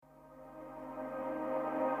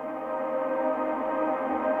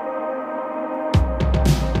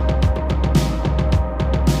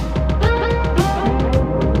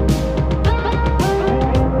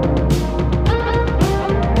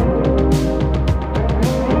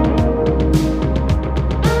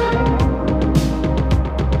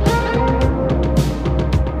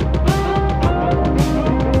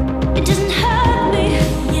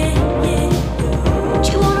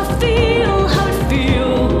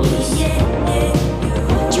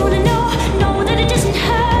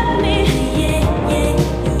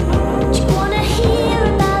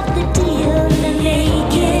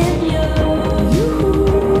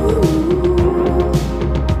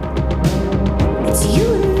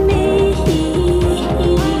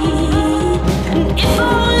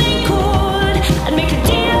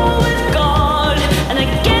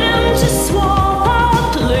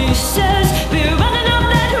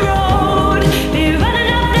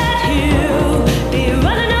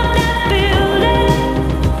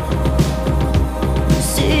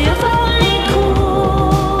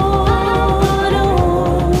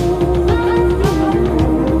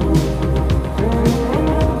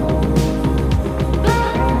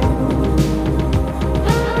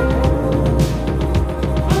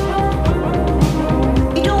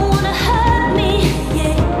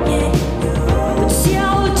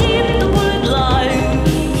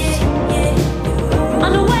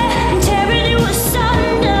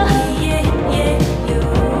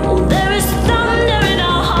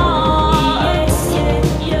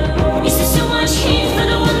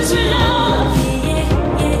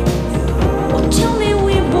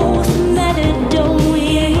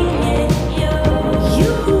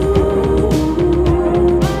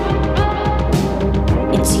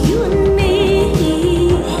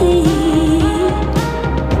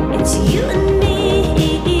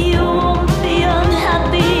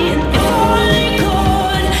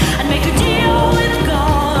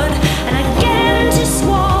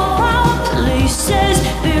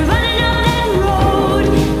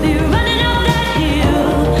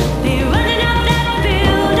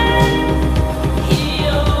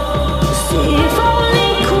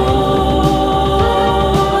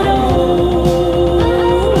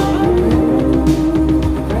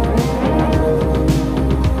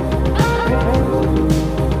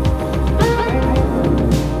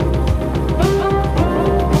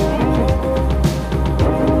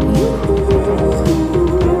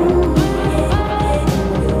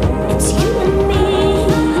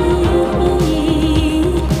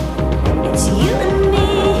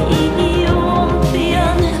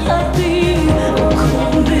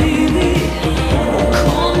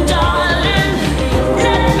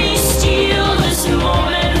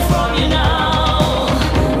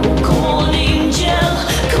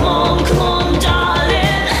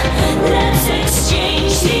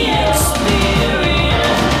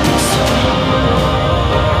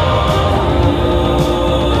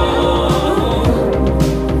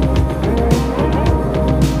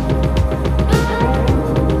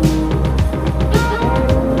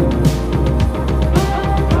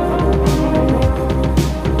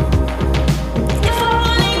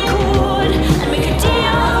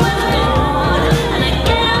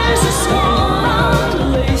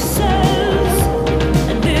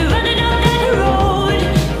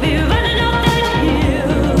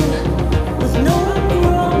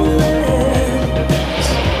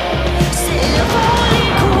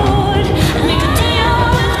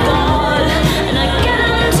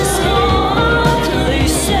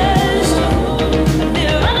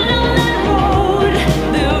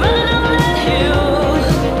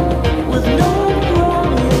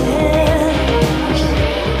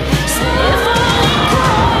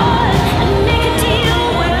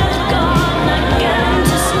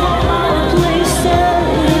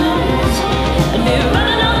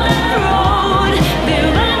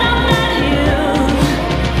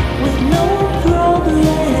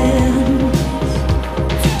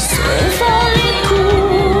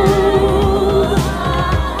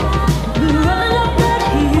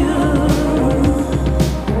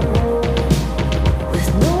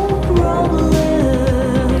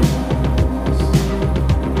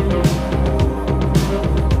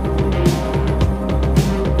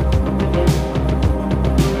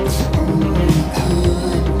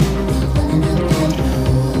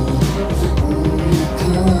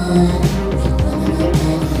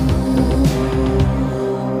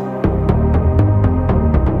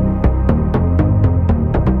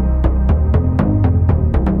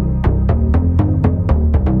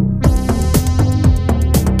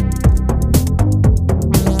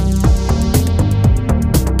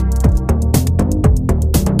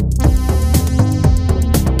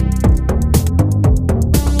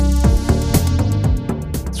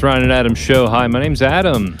It's Ryan and Adam's show. Hi, my name's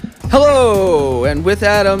Adam. Hello, and with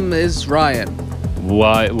Adam is Ryan.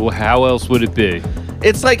 Why? Well, how else would it be?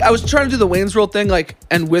 It's like I was trying to do the Wayne's World thing, like,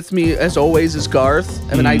 and with me as always is Garth,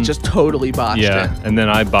 and then I just totally botched it. And then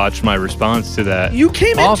I botched my response to that. You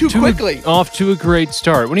came in too quickly. Off to a great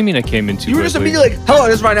start. What do you mean I came in too quickly? You were just immediately like, "Hello,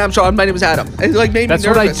 this is Ryan Adam's show. My name is Adam." And it, like, made That's me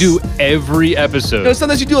nervous. what I do every episode. No,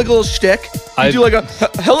 sometimes you do like a little shtick. You do like a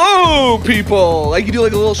 "Hello, people." Like you do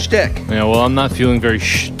like a little shtick. Yeah, well, I'm not feeling very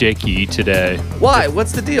shticky today. Why?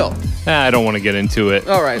 What's the deal? I don't want to get into it.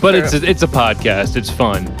 All right, but it's a podcast. It's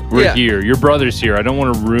fun. We're here. Your brother's here. I don't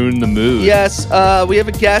want to ruin the mood. Yes, we have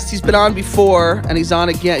a guest. He's been on before, and he's on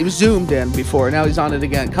again. He was zoomed in before. Now he's on it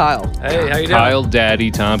again. Kyle. Hey, how you doing? Kyle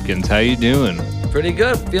Daddy Tompkins. How you doing? Pretty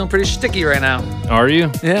good. Feeling pretty sticky right now. Are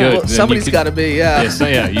you? Yeah. Good. Well, somebody's got to be. Yeah. Yes.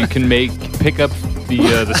 Yeah. You can pick up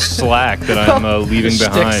the slack that I'm leaving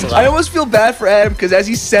behind. I almost feel bad for Adam because as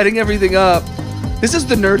he's setting everything up, this is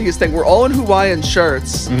the nerdiest thing. We're all in Hawaiian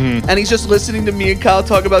shirts, and he's just listening to me and Kyle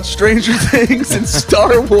talk about Stranger Things and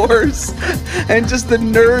Star Wars, and just the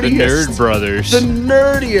nerdiest. The Nerd Brothers. The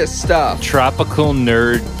nerdiest stuff. Tropical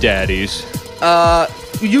nerd daddies.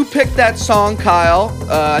 You picked that song, Kyle.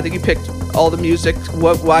 I think you picked all the music.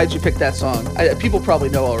 Why'd you pick that song? People probably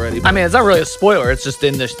know already. I mean, it's not really a spoiler. It's just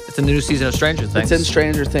it's a new season of Stranger Things. It's in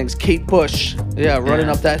Stranger Things. Kate Bush, running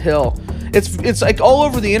up that hill. It's like all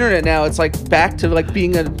over the internet now. It's like back to like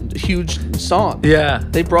being a huge song. Yeah.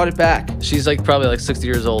 They brought it back. She's like probably like 60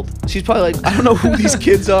 years old. She's probably like, I don't know who these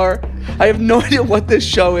kids are. I have no idea what this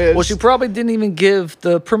show is. Well, she probably didn't even give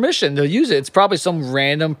the permission to use it. It's probably some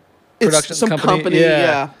random production company.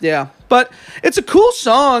 Yeah. But it's a cool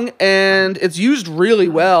song, and it's used really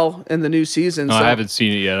well in the new season. No, so. I haven't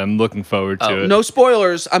seen it yet. I'm looking forward to it. No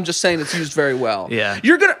spoilers. I'm just saying it's used very well. Yeah.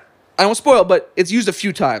 I don't spoil, but it's used a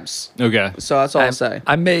few times. Okay. So that's all I'll say.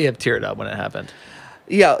 I may have teared up when it happened.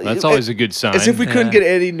 Yeah. That's always a good sign. As if we couldn't get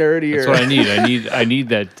any nerdier. That's what I need. I need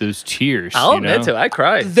those tears. I'll admit to it. I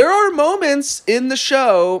cried. There are moments in the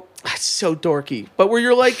show, it's so dorky, but where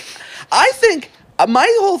you're like, I think,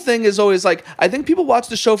 my whole thing is always like, I think people watch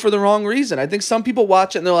the show for the wrong reason. I think some people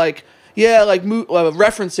watch it and they're like, yeah, like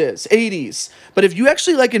references, 80s. But if you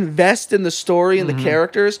actually like invest in the story and the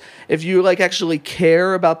characters, if you like actually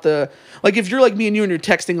care about like if you're like me and you're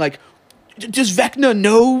texting like, does Vecna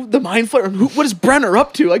know the Mind Flayer? What is Brenner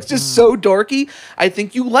up to? Like, it's just so dorky. I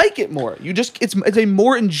think you like it more. It's a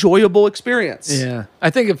more enjoyable experience. Yeah, I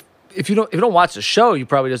think if you don't watch the show, you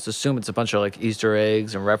probably just assume it's a bunch of like Easter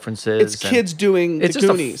eggs and references. It's kids doing the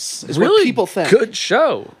Goonies. Is really what people think. Good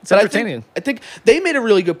show. It's entertaining. I think they made a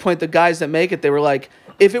really good point. The guys that make it, they were like,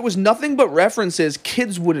 if it was nothing but references,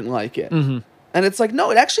 kids wouldn't like it. And it's like, no,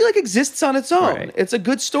 it actually like exists on its own. Right. It's a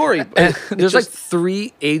good story. And there's like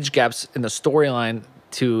 3 age gaps in the storyline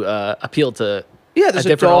to appeal to a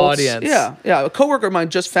different audience. Yeah. A coworker of mine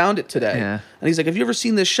just found it today. Yeah. And he's like, have you ever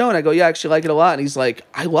seen this show? And I go, yeah, I actually like it a lot. And he's like,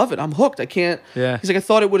 I love it. I'm hooked. I can't. Yeah. He's like, I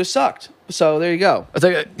thought it would have sucked. So there you go. It's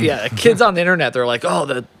like, kids on the internet, they're like, oh,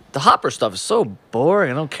 the Hopper stuff is so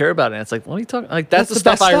boring. I don't care about it. And it's like, what are you talking? Like that's the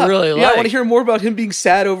stuff best I really like. Yeah, I want to hear more about him being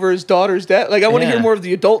sad over his daughter's death. Like I want to hear more of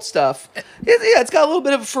the adult stuff. It's got a little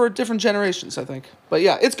bit of for different generations, I think. But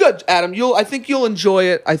yeah, it's good, Adam. I think you'll enjoy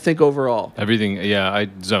it. I think overall. Everything. Yeah, I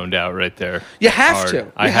zoned out right there. You have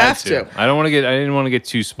to. I have to. I didn't want to get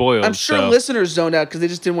too spoiled. I'm sure listeners zoned out because they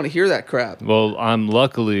just didn't want to hear that crap. Well, I'm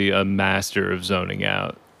luckily a master of zoning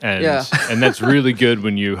out. And that's really good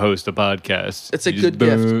when you host a podcast. It's a good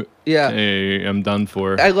gift. Yeah. Hey, I'm done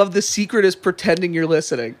for. I love the secret is pretending you're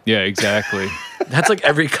listening. Yeah, exactly. That's like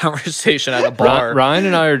every conversation at a bar. Ryan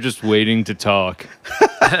and I are just waiting to talk.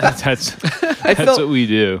 That's what we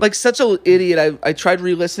do. Like such an idiot. I tried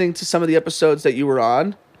re-listening to some of the episodes that you were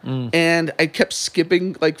on. And I kept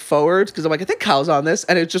skipping like forward because I'm like, I think Kyle's on this,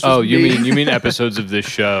 and it just was you me. mean episodes of this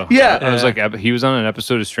show? Yeah, I was like, he was on an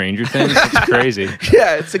episode of Stranger Things. That's crazy.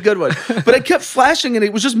 Yeah, it's a good one. But I kept flashing, and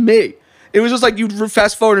it was just me. It was just like you'd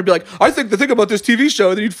fast forward and be like, I think the thing about this TV show.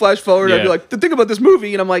 And then you'd flash forward and I'd be like, the thing about this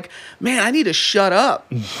movie. And I'm like, man, I need to shut up.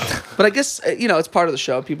 But I guess it's part of the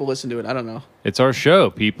show. People listen to it. I don't know. It's our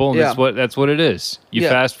show, people. And that's what it is. You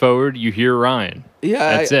fast forward, you hear Ryan.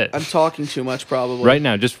 Yeah, that's it. I'm talking too much probably. Right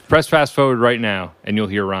now, just press fast forward right now, and you'll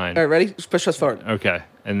hear Ryan. All right, ready? Press fast forward. Okay,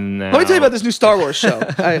 and let me tell you about this new Star Wars show.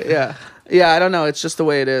 Yeah, I don't know. It's just the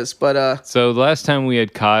way it is. But so the last time we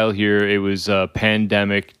had Kyle here, it was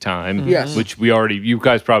pandemic time. Yes. Which you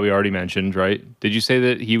guys probably already mentioned, right? Did you say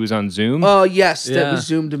that he was on Zoom? Oh, yes. Yeah. That we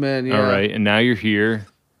zoomed him in. Yeah. All right. And now you're here.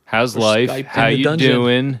 How's life? How you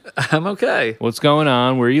doing? I'm okay. What's going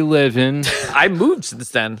on? Where you living? I moved since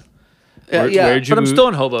then. Where'd you But I'm move? still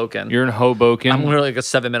in Hoboken. You're in Hoboken. I'm literally like a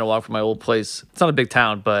 7-minute walk from my old place. It's not a big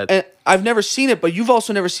town, but And I've never seen it, but you've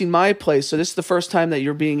also never seen my place. So this is the first time that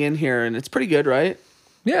you're being in here, and it's pretty good, right?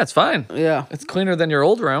 yeah, it's fine. Yeah. It's cleaner than your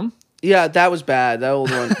old room. Yeah, that was bad. That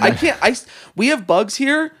old one. I can't. We have bugs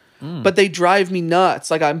here, but they drive me nuts.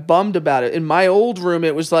 Like I'm bummed about it. In my old room,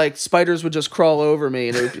 it was like spiders would just crawl over me.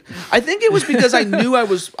 And I think it was because I knew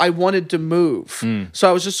I wanted to move, so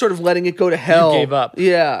I was just sort of letting it go to hell. You gave up.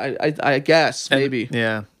 Yeah, I guess maybe.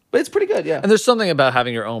 Yeah. But it's pretty good. Yeah. And there's something about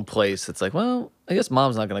having your own place. It's like, well, I guess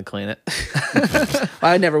mom's not going to clean it.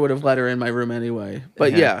 I never would have let her in my room anyway.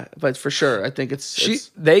 But yeah, but for sure, I think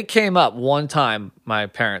They came up one time, my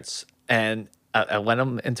parents, and I went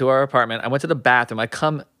them into our apartment. I went to the bathroom. I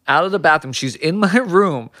come out of the bathroom. She's in my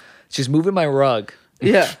room. She's moving my rug.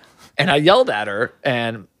 Yeah. And I yelled at her,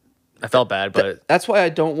 and I felt bad, but That's why I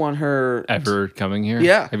don't want her ever coming here?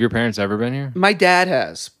 Yeah. Have your parents ever been here? My dad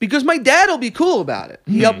has, because my dad will be cool about it.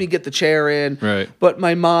 He helped me get the chair in. Right. But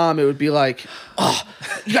my mom, it would be like, oh,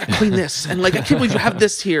 you gotta clean this, and like I can't believe you have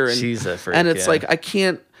this here. And she's a freak, and it's yeah. like I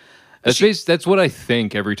can't. That's what I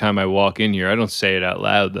think every time I walk in here. I don't say it out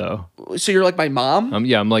loud though. So you're like my mom.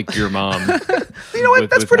 I'm like your mom. You know what?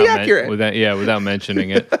 That's pretty without accurate. Without mentioning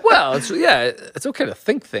it. well, it's okay to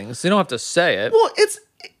think things. You don't have to say it. Well,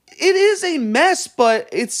 it is a mess, but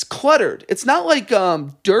it's cluttered. It's not like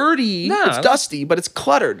dirty. No, it's dusty, but it's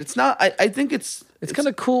cluttered. It's not. I think it's kind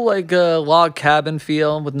of cool, like a log cabin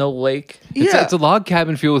feel with no lake. yeah. It's a log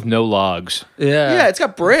cabin feel with no logs. Yeah, it's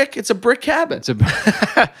got brick. It's a brick cabin. It's a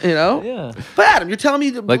You know. Yeah. But Adam, you're telling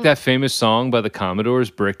me like that famous song by the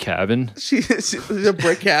Commodores, "Brick Cabin." She's a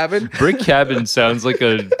brick cabin. Brick Cabin sounds like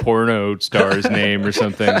a porno star's name or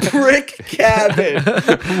something. Brick cabin.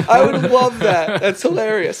 I would love that. That's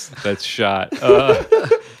hilarious. That's shot.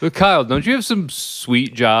 But Kyle, don't you have some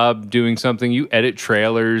sweet job doing something? You edit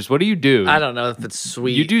trailers. What do you do? I don't know if it's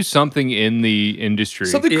sweet. You do something in the industry.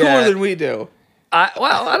 Something Yeah. cooler than we do. I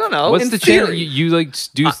don't know. What's in the channel? theory. You like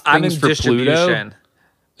do I'm in things for Pluto? distribution.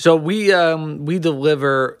 So we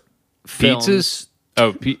deliver films, Pizzas?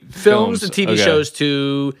 Oh, films and TV Okay. shows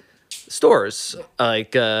to stores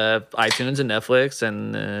like iTunes and Netflix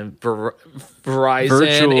and Verizon,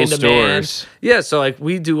 Virtual In Demand. stores. Yeah, so like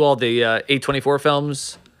we do all the A24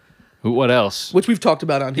 films. What else? Which we've talked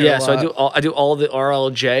about on here. Yeah, a so lot. I do all the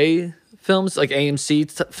RLJ films, like AMC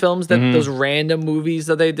films, that those random movies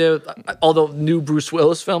that they do. All the new Bruce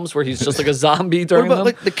Willis films where he's just like a zombie What during about them.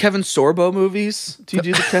 like the Kevin Sorbo movies? Do you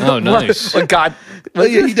do the Kevin? Oh, nice. Like God, Oh,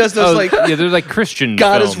 yeah, he does those like yeah, they're like Christian.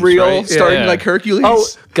 God films, is real, right? starring Yeah. like Hercules. oh,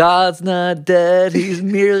 God's not dead, he's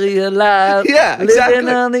merely alive. Yeah, living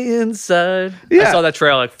exactly. on the inside. Yeah. I saw that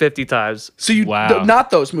trailer like 50 times. so you Wow.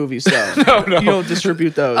 not those movies though. no. You don't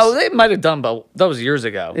distribute those. Oh, they might have done, but that was years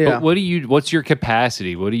ago. Yeah. But what's your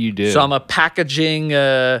capacity? What do you do? So I'm a packaging.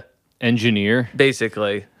 Engineer.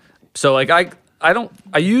 Basically. So like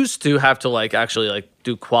I used to have to like actually like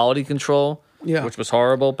do quality control, Yeah. which was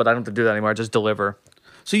horrible, but I don't have to do that anymore. I just deliver.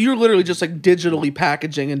 So you're literally just like digitally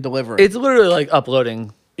packaging and delivering. It's literally like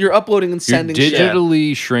uploading. You're uploading and You're sending shit.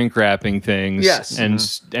 digitally shrink wrapping things. Yes. And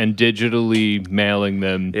digitally mailing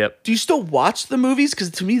them. Yep. Do you still watch the movies? Because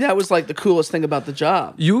to me, that was like the coolest thing about the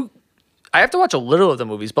job. I have to watch a little of the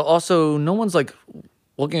movies, but also no one's like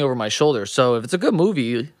looking over my shoulder. So if it's a good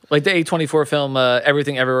movie, like the A24 film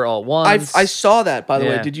Everything Everywhere All at Once. I saw that, by the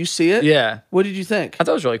way. Yeah. Did you see it? Yeah. What did you think? I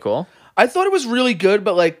thought it was really cool. I thought it was really good,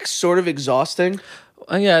 but like sort of exhausting.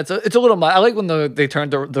 Yeah, it's a little. I like when they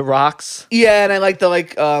turned the rocks. Yeah, and I like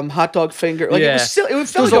the hot dog finger. Like it Yeah. was silly. It There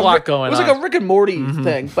felt was like a lot going It was on. like a Rick and Morty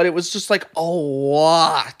thing, but it was just like a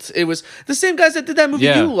lot. It was the same guys that did that movie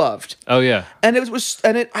Yeah. you loved, Oh yeah. and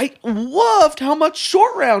I loved how much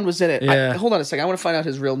Short Round was in it. Yeah. Hold on a second, I want to find out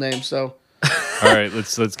his real name. So All right,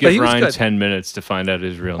 let's But give he was Ryan good. 10 minutes to find out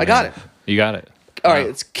his real name. I got it. You got it. all right,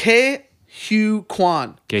 it's K. Hugh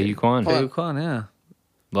Kwan. Gay Kwan. Hold on. Hey, Quan, yeah.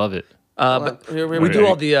 Love it. But Here we do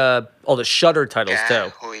all the Shutter titles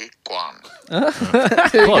too. Hui Guam. There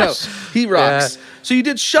you go. Close. He rocks. So you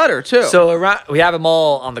did Shutter too. So we have them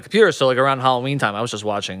all on the computer. So like around Halloween time, I was just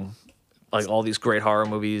watching like all these great horror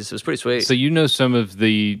movies. It was pretty sweet. So you know some of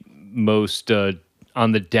the most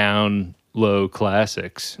on the down low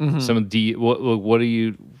classics. Some of the what do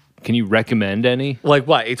you? Can you recommend any? like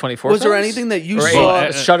what A24? was there films? anything that you Or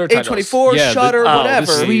saw? Shutter titles? A24, Shutter, the whatever.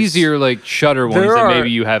 sleazier like Shutter ones There that are-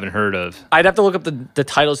 maybe you haven't heard of. I'd have to look up the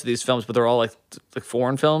titles of these films, but they're all like like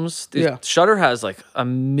foreign films. Yeah. Shudder has like a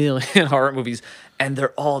million horror movies, and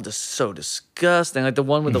they're all just so disgusting. Like the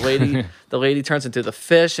one with the lady turns into the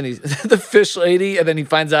fish, and he's the fish lady, and then he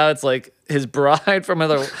finds out it's like his bride from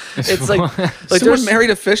another. It's like Someone married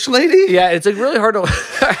a fish lady? Yeah, it's like really hard to.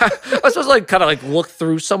 I was supposed to like kind of like look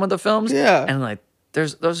through some of the films. Yeah. And like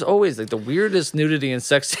there's always like the weirdest nudity and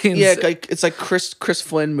sex scenes. Yeah, like it's like Chris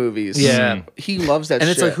Flynn movies. Yeah. He loves that and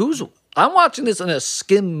shit. it's like I'm watching this in a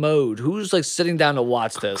skim mode. Who's like sitting down to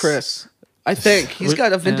watch this? Chris. I think he's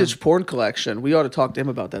got a vintage porn collection. We ought to talk to him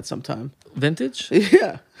about that sometime. Vintage?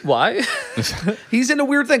 Yeah. Why? He's into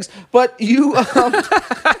weird things. But you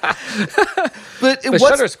but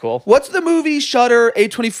Shudder's cool. What's the movie, Shudder,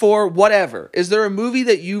 A24, whatever? Is there a movie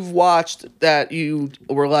that you've watched that you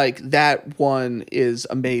were like, that one is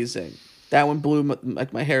amazing? That one blew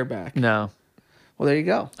my hair back. No. Well, there you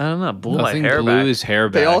go. I don't know. Blew Nothing my hair blew back. his hair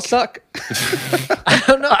back. They all suck. I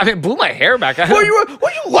don't know. I mean, blew my hair back. Well, you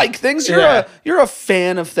like things. You're a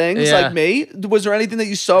fan of things Yeah. like me. Was there anything that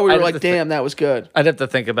you saw where you were like, damn, that was good? I'd have to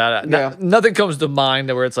think about it. Yeah. Nothing comes to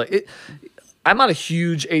mind where it's like I'm not a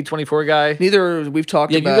huge A24 guy. Neither we've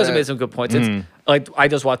talked Yeah, about you guys it. have made some good points. It's like I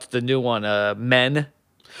just watched the new one, Men.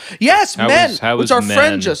 Yes, Men. how Which was our Men?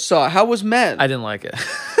 friend just saw. How was Men? I didn't like it.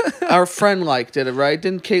 Our friend liked it, right?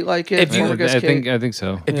 Didn't Kate like it? If you- Former guest Kate? I think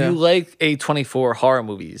so. If you like A24 horror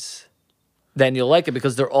movies, then you'll like it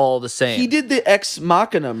because they're all the same. He did the Ex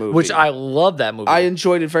Machina movie, which I love that movie. I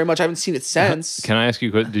enjoyed it very much. I haven't seen it since. Can I ask you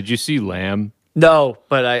a question? Did you see Lamb? no,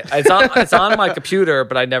 but it's on my computer,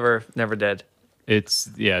 but I never did.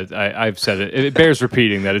 I've said it. It bears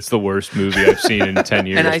repeating that it's the worst movie I've seen in 10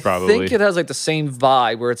 years, And I probably. think it has like the same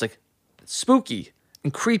vibe where it's like spooky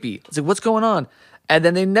and creepy. It's like, what's going on? And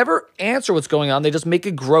then they never answer what's going on. They just make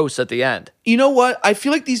it gross at the end. You know what? I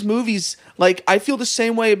feel like these movies, like, I feel the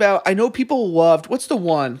same way about. I know people loved. What's the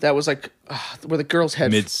one that was like where the girl's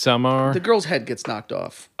head? Midsommar? The girl's head gets knocked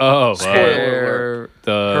off. Oh, Spoiler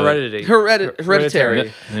the Heredity.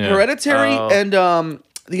 Hereditary. Yeah. Hereditary, Oh. and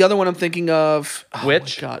the other one I'm thinking of,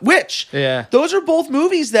 Witch? My God. Witch. Yeah. Those are both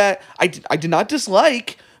movies that I did not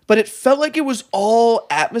dislike, but it felt like it was all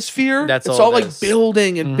atmosphere. That's it's all all it like is.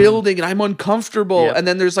 building and building, and I'm uncomfortable. Yep. And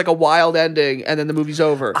then there's like a wild ending, and then the movie's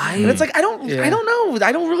over. And it's like I don't know.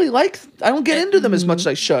 I don't really like. I don't get into them as much as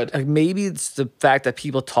I should. Like maybe it's the fact that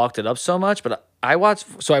people talked it up so much, but I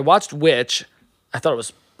watched Witch. I thought it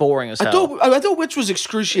was boring as hell. I thought Witch was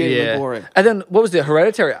excruciatingly boring. And then what was the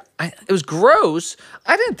Hereditary? It was gross.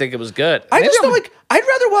 I didn't think it was good. I Maybe just feel I'm- like I'd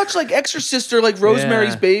rather watch like Exorcist or like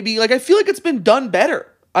Rosemary's Yeah. Baby. Like I feel like it's been done better.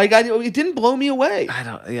 It didn't blow me away. I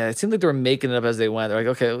don't. Yeah, it seemed like they were making it up as they went. They're like,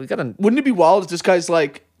 okay, we gotta. Wouldn't it be wild if this guy's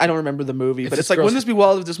like, I don't remember the movie, but this it's like, girl's- wouldn't this be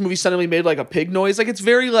wild if this movie suddenly made like a pig noise? Like it's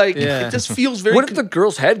very like, Yeah. it just feels very. What if the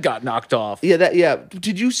girl's head got knocked off? Yeah.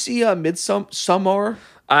 Did you see Midsommar?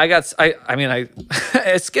 I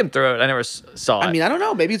skimmed through it. I never saw it. I mean, I don't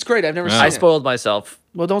know. Maybe it's great. I've never seen I it. spoiled myself.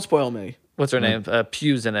 Well, don't spoil me. What's her name?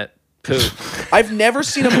 Pew's in it. Pooh. I've never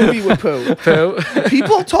seen a movie with poo. Pooh.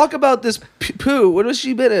 People talk about this poo. What has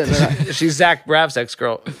she been in? She's Zach Braff's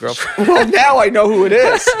girlfriend. Well, now I know who it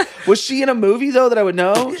is. Was she in a movie though that I would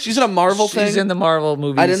know? She's in a Marvel thing. She's in the Marvel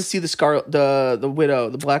movies. I didn't see the Widow,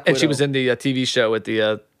 the Black Widow. And she was in the TV show with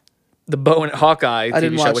the Bow and Hawkeye TV I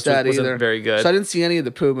didn't show, watch which that wasn't either. very good. So I didn't see any of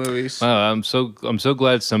the poo movies. Wow, I'm so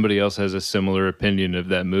glad somebody else has a similar opinion of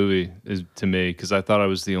that movie to me, because I thought I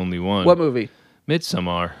was the only one. What movie?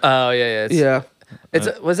 Midsommar. Oh yeah. Yeah.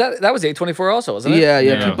 Was that was A24 also, wasn't it? Yeah.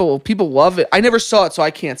 Yeah. People love it. I never saw it, so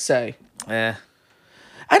I can't say. Yeah.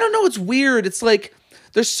 I don't know. It's weird. It's like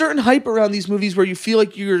there's certain hype around these movies where you feel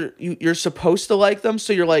like you're supposed to like them.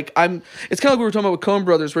 So you're like, It's kind of like we were talking about with Coen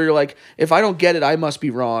Brothers, where you're like, if I don't get it, I must be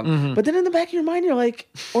wrong. Mm-hmm. But then in the back of your mind, you're like,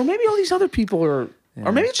 or maybe all these other people are,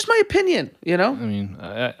 or maybe it's just my opinion. You know? I mean,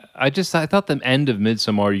 I thought the end of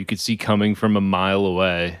Midsommar you could see coming from a mile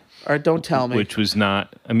away. All right, don't tell me. Which was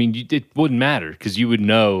not. I mean, it wouldn't matter because you would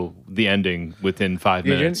know the ending within 5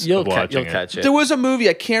 minutes You'll of watching catch it. There was a movie,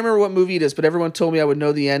 I can't remember what movie it is, but everyone told me I would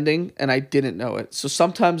know the ending, and I didn't know it. So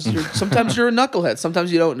sometimes you're a knucklehead.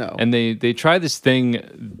 Sometimes you don't know. And they try this thing.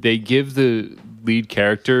 They give the lead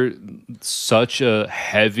character such a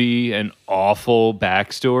heavy and awful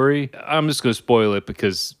backstory. I'm just going to spoil it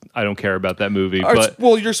because I don't care about that movie. All right, But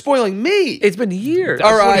well, you're spoiling me. It's been years.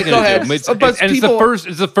 All what are right, you go gonna ahead. do? It's But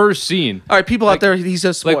it's the first scene. All right, people out there, he's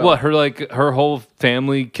just Like what? Her whole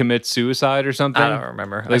family commits suicide or something. I don't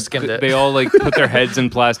remember. I Like, skimmed it. They all like put their heads in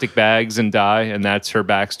plastic bags and die, and that's her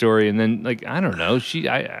backstory. And then like I don't know,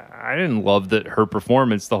 I didn't love her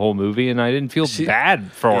performance the whole movie, and I didn't feel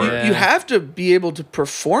bad for her. Yeah. You have to be able to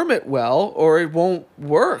perform it well. well or it won't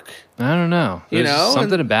work. I don't know. You There's know?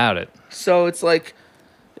 something about it. So it's like,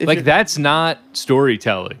 if Like you're- that's not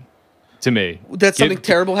storytelling to me. that something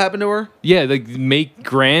terrible happened to her. Yeah, like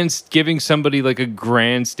giving somebody like a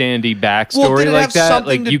grandstandy backstory did it like have that.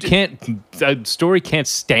 something Like to you do- can't, a story can't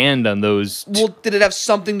stand on those. Well, did it have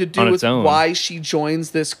something to do On with its own. why she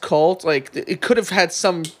joins this cult? Like, it could have had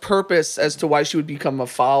some purpose as to why she would become a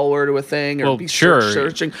follower to a thing or Well, be sure.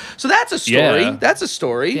 searching. So that's a story. Yeah. That's a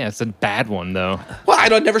story. Yeah, it's a bad one though. Well,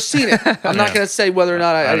 I've never seen it. I'm not going to say whether or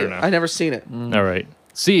not I don't know. I never seen it. All right,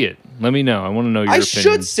 see it. Let me know. I want to know your I opinion.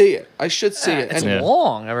 should see it. I should see it. It's And-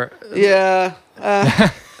 long. yeah.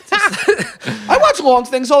 I watch long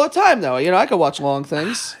things all the time, though. You know, I could watch long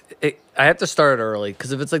things. I have to start early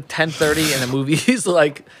because if it's like 10:30 and the movie's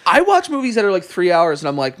like, I watch movies that are like 3 hours, and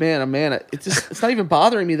I'm like, man, it's not even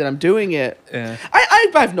bothering me that I'm doing it. Yeah. I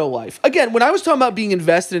have no life. Again, when I was talking about being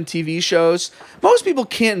invested in TV shows, most people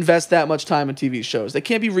can't invest that much time in TV shows. They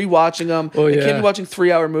can't be rewatching them. Oh, They can't yeah. be watching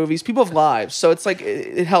 3-hour movies. People have lives, so it's like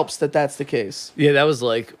it helps that that's the case. yeah, that was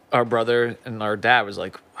like our brother and our dad was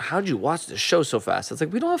like, how'd you watch this show so fast? It's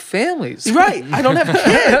like we don't have families. Right. I don't have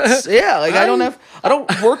kids. Yeah. Like I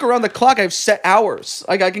don't work around the clock. I have set hours.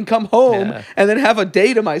 Like I can come home Yeah. and then have a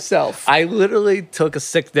day to myself. I literally took a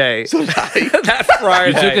sick day So that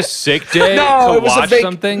Friday. You took a sick day no, to it was watch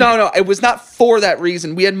something. No, it was not for that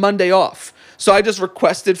reason. We had Monday off. So I just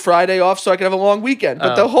requested Friday off so I could have a long weekend.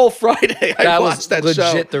 But the whole Friday I that watched was that legit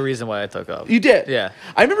show. the reason why I took off. You did? Yeah.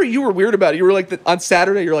 I remember you were weird about it. You were like, on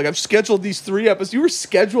Saturday, you're like, I've scheduled these 3 episodes. You were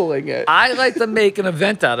scheduling it. I like to make an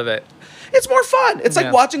event out of it. It's more fun. It's Yeah.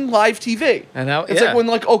 like watching live TV. And now- it's yeah. like when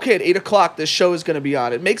like, okay, at 8 o'clock, this show is going to be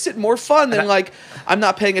on. It makes it more fun than like, I'm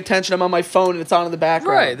not paying attention. I'm on my phone and it's on in the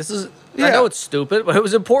background. Right. This is. Yeah. I know it's stupid, but it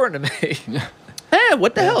was important to me. Eh,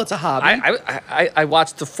 what the hell? It's a hobby. I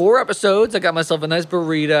watched the 4 episodes. I got myself a nice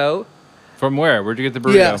burrito, From where? Where'd you get the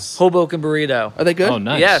burrito? Yes. Hoboken burrito. Are they good? Oh,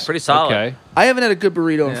 nice. Yeah, pretty solid. Okay. I haven't had a good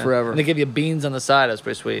burrito in Yeah. forever. And they give you beans on the side. That's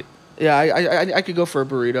pretty sweet. Yeah, I could go for a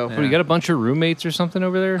burrito. What, you got a bunch of roommates or something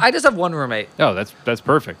over there? I just have one roommate. Oh, that's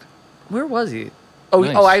perfect. Where was he? Oh,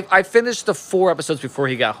 Nice. I finished the 4 episodes before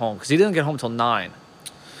he got home because he didn't get home till 9.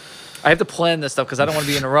 I have to plan this stuff because I don't want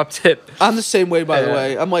to be interrupted. I'm the same way, by the Yeah.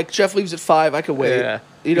 way. I'm like, Jeff leaves at 5. I could wait. Yeah.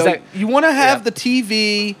 You know, Exact- you want to have Yeah. the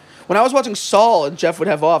TV. When I was watching Saul and Jeff would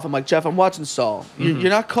have off, I'm like, Jeff, I'm watching Saul. You're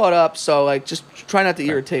not caught up, so like, just try not to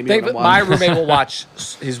irritate me. Think When I'm my watching. roommate will watch.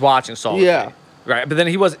 He's watching Saul. with Yeah. me. Right, but then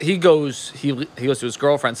he goes to his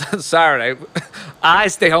girlfriend's on Saturday. I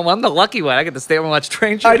stay home. I'm the lucky one. I get to stay home and watch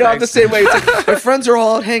Stranger I know, I'm the Things. same way. It's like, my friends are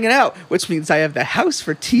all hanging out, which means I have the house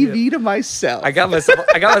for TV to myself. I got myself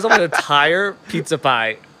an entire pizza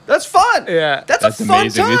pie. That's fun. Yeah. That's That's a fun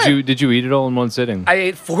amazing. time. Did you eat it all in one sitting? I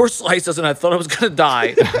ate 4 slices and I thought I was gonna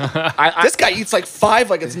die. This guy eats like 5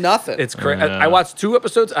 like it's nothing. It's crazy. Yeah. I watched 2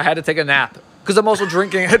 episodes. I had to take a nap because I'm also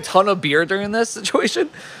drinking a ton of beer during this situation.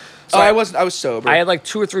 So I was sober. I had like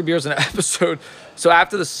 2 or 3 beers in an episode. So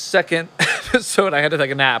after the second episode, I had to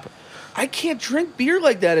take a nap. I can't drink beer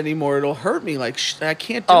like that anymore. It'll hurt me. Like I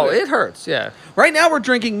can't do Oh, it. it hurts. Yeah. Right now we're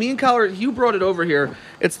drinking. Me and Kyler, you brought it over here.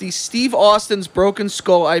 It's the Steve Austin's Broken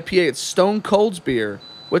Skull IPA. It's Stone Cold's beer,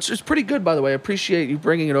 which is pretty good, by the way. I appreciate you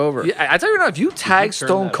bringing it over. Yeah, I tell you now, if you tag turn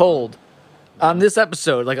Stone that Cold on this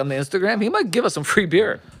episode, like on the Instagram, he might give us some free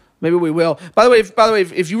beer. Maybe we will. By the way,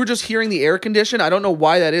 if you were just hearing the air condition, I don't know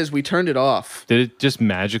why that is. We turned it off. Did it just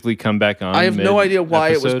magically come back on? I have no idea why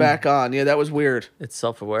it was mid-episode? back on. Yeah, that was weird. It's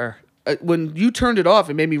self-aware. When you turned it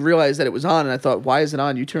off, it made me realize that it was on, and I thought, why is it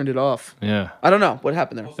on? You turned it off. Yeah. I don't know what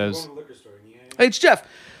happened there. That was- Hey, it's Jeff.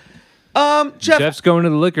 Jeff. Jeff's going to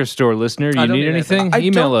the liquor store, listener. You I don't need need anything. anything? I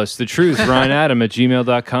Email don't- us, the truth,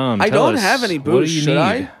 ryanadam@gmail.com. I Tell don't us, have any what do booze. you Should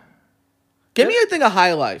I? need? Give me a thing of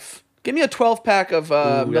High Life. Give me a 12-pack of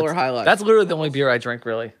Miller High Life. That's literally the only beer I drink,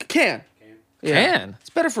 really. Can. Yeah. Can? It's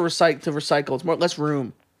better for to recycle. It's less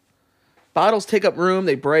room. Bottles take up room.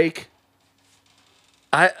 They break.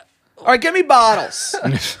 I All right, give me bottles.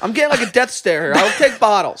 I'm getting like a death stare here. I'll take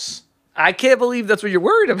bottles. can't believe that's what you're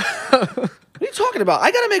worried about. What are you talking about?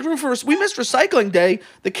 I got to make room for... We missed recycling day.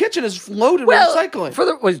 The kitchen is loaded with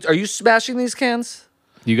recycling. Wait, are you smashing these cans?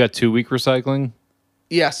 You got 2-week recycling?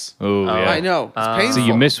 Yes. Oh, yeah. I know. It's painful. So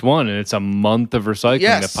you miss one, and it's a month of recycling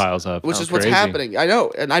Yes. that piles up. Which Oh, is what's crazy. happening. I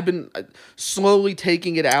know. And I've been slowly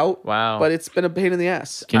taking it out. Wow. But it's been a pain in the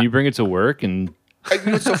ass. Can you bring it to work? And You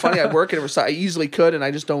know what's so funny? I work in a recycle. I easily could, and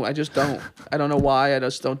I just don't. I don't know why. I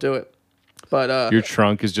just don't do it. But your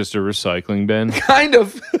trunk is just a recycling bin? kind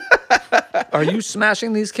of. Are you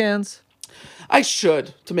smashing these cans? I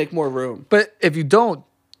should to make more room. But if you don't,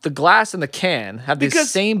 the glass and the can have the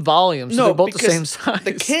same volume, so they're both the same size.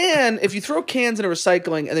 The can, if you throw cans into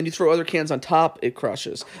recycling and then you throw other cans on top, it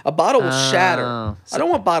crushes. A bottle will shatter. I don't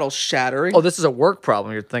want bottles shattering. Oh, this is a work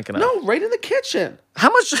problem you're thinking of. No, right in the kitchen. How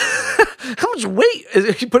much weight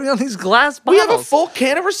is he putting on these glass bottles? We have a full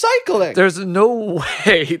can of recycling. There's no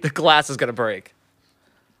way the glass is going to break.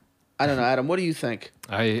 I don't know, Adam. What do you think?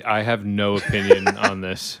 I have no opinion on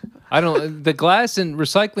this. I don't. The glass and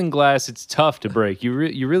recycling glass, it's tough to break. You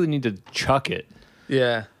really need to chuck it.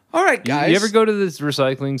 Yeah. All right, guys. You ever go to this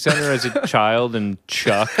recycling center as a child and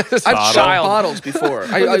chuck I've chucked bottles before.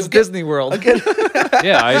 I was Disney World.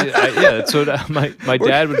 Yeah, that's what my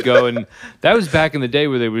dad would go, and that was back in the day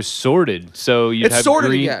where they were sorted. So you'd It's have sorted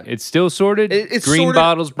green. again. It's still sorted. It's green sorted.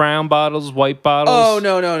 bottles, brown bottles, white bottles. Oh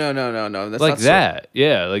no. That's like not that.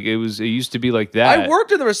 Yeah, like it used to be like that. I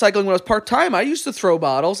worked in the recycling when I was part time. I used to throw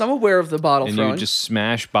bottles. I'm aware of the bottle and throwing. you would just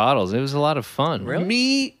smash bottles. It was a lot of fun. Really?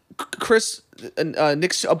 Me, Chris, and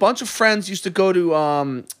Nick, a bunch of friends used to go to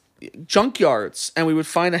junkyards, and we would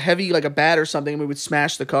find a heavy, like a bat or something, and we would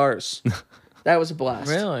smash the cars. That was a blast.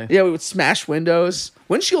 Really? Yeah, we would smash windows.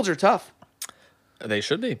 Windshields are tough. They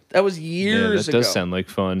should be. That was Yeah, years that ago. does sound like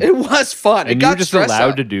fun. It was fun. It and you got were just stress allowed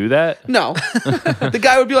out. to do that? No. The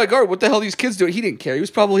guy would be like, "Oh, what the hell are these kids doing?" He didn't care. He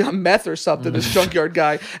was probably on meth or something, this junkyard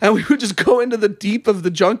guy. And we would just go into the deep of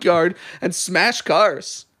the junkyard and smash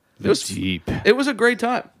cars. It was Deep. It was a great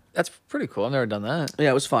time. That's pretty cool. I've never done that.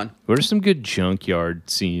 Yeah, it was fun. What are some good junkyard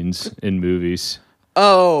scenes in movies?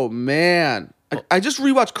 Oh, man. I just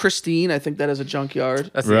rewatched Christine. I think that is a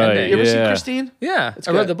junkyard. That's the Right. ending. You ever seen Yeah. Christine? Yeah, It's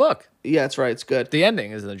I read good. the book. Yeah, that's right. It's good. The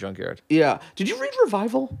ending is in the junkyard. Yeah. Did you read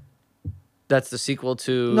Revival? That's the sequel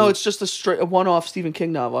to. No, it's just a one-off Stephen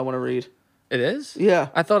King novel I want to read. It is? Yeah.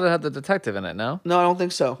 I thought it had the detective in it, no? No, I don't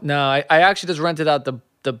think so. No, I actually just rented out the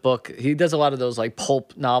book. He does a lot of those like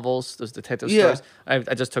pulp novels, those detective Yeah. stories.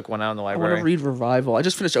 I just took one out in the I want library. to read Revival. I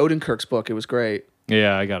just finished Odenkirk's book. It was great.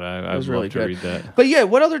 Yeah, I would was really love to good. read that. But yeah,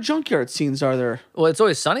 what other junkyard scenes are there? Well, It's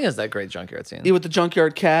Always Sunny has that great junkyard scene. Yeah, with the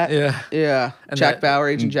junkyard cat. Yeah. Yeah. And Jack that- Bauer,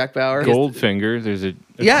 Agent Jack Bauer. Goldfinger, there's a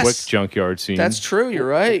Yes. quick junkyard scene. That's true. You're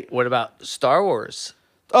right. What about Star Wars?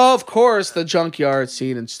 Oh, of course, the junkyard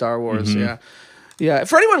scene in Star Wars. Yeah. Yeah.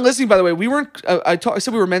 For anyone listening, by the way, we weren't. I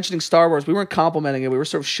said we were mentioning Star Wars. We weren't complimenting it. We were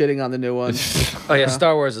sort of shitting on the new one. Oh yeah,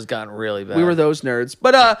 Star Wars has gotten really bad. We were those nerds.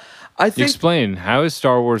 But I think Explain, how has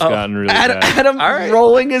Star Wars gotten really bad? Adam All right.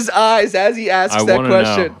 rolling his eyes as he asks I that want to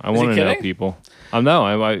question. know. I want to know, kidding? people. No,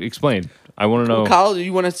 I explain. I want to know. Kyle, do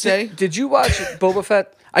you want to say? Did you watch Boba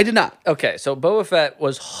Fett? I did not. Okay, so Boba Fett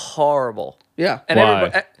was horrible. Yeah. And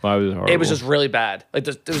Why? Why was it horrible? It was just really bad. Like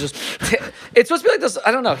it was just. It's supposed to be like this.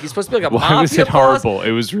 I don't know. He's supposed to be like a Why was mafia it boss. horrible?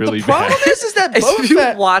 It was really The problem bad. is that If Boba you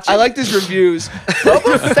Fett. watch it- I like these reviews.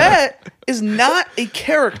 Boba Fett is not a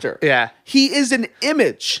character. Yeah. He is an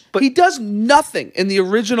image. But he does nothing in the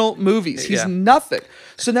original movies. He's Yeah. nothing.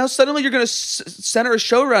 So now suddenly you're going to center a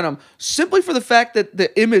show around him simply for the fact that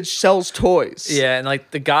the image sells toys. Yeah, and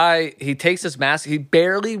like the guy, he takes his mask. He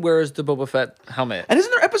barely wears the Boba Fett helmet. And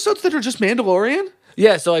isn't there episodes that are just Mandalorian?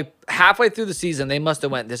 Yeah, so like halfway through the season, they must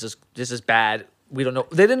have went, this is bad. We don't know.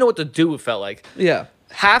 They didn't know what to do. It felt like Yeah.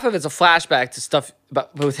 half of it's a flashback to stuff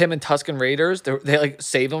about with him and Tusken Raiders. They like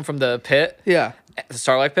save him from the pit, Yeah. the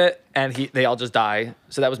Sarlacc pit, and they all just die.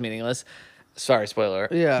 So that was meaningless. Sorry, spoiler.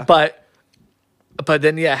 Yeah. But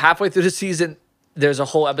then yeah, halfway through the season, there's a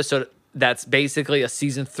whole episode that's basically a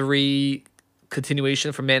season 3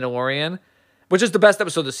 continuation from Mandalorian, which is the best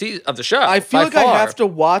episode of the show. I feel by like far. I have to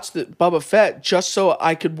watch the Boba Fett just so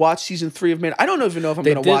I could watch season 3 of Mandalorian. I don't even know if I'm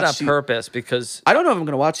They going did to it watch on purpose because I don't know if I'm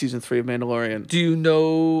going to watch season 3 of Mandalorian. do you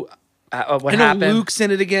know what I know happened? Luke's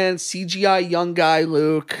in it again. CGI young guy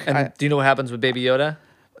Luke. And do you know what happens with Baby Yoda?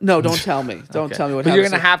 No, don't tell me. Don't Okay. tell me what But happens. you're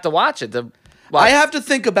gonna have to watch it. I have to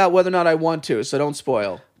think about whether or not I want to, so don't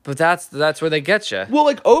spoil. But that's where they get you. Well,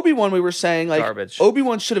 like Obi-Wan, we were saying, like Garbage.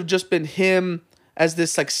 Obi-Wan should have just been him as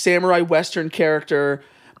this like samurai Western character,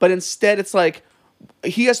 but instead it's like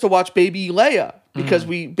he has to watch Baby Leia because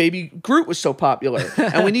Baby Groot was so popular,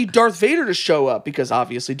 and we need Darth Vader to show up because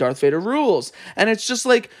obviously Darth Vader rules, and it's just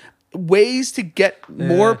like ways to get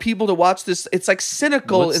more people to watch this. It's like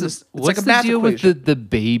cynical. It's What's like a the math deal equation. with the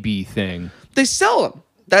baby thing? They sell them.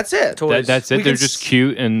 That's it. Toys. That's it. We They're can just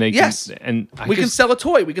cute, and they Yes. can. And We can sell a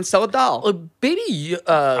toy. We can sell a doll. Baby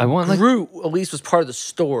want, like- Groot at least was part of the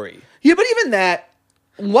story. Yeah, but even that.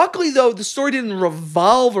 Luckily, though, the story didn't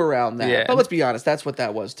revolve around that. Yeah. But let's be honest, that's what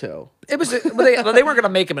that was too. It was. They weren't gonna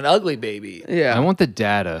make him an ugly baby. Yeah. I want the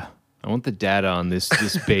data. I want the data on this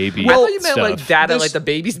baby. I thought you meant stuff. like data, There's- like the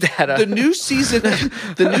baby's data. The new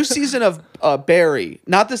season of Barry,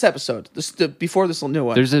 not this episode. Before this new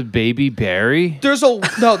one. There's a baby Barry. There's a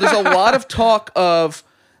lot of talk of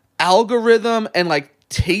algorithm and like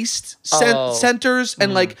taste centers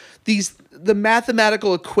and like the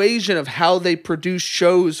mathematical equation of how they produce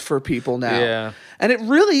shows for people now. Yeah. And it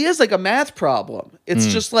really is like a math problem. It's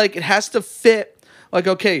just like it has to fit. Like,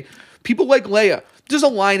 okay, people like Leia. There's a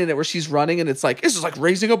line in it where she's running and it's like, this is like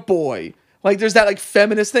raising a boy. Like there's that like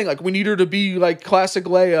feminist thing. Like we need her to be like classic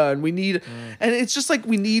Leia and we need, and it's just like,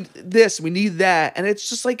 we need this, we need that. And it's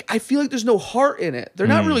just like, I feel like there's no heart in it. They're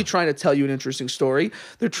not really trying to tell you an interesting story.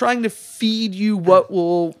 They're trying to feed you what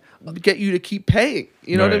will get you to keep paying.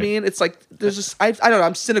 You know what I Right. mean? It's like, there's just, I don't know.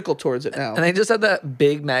 I'm cynical towards it now. And they just had that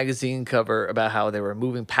big magazine cover about how they were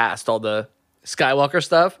moving past all the Skywalker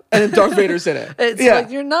stuff. And then Darth Vader's in it. It's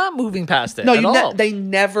like you're not moving past it No, at all. they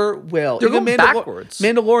never will. They're Even going backwards.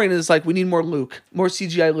 Mandalorian is like, we need more Luke, more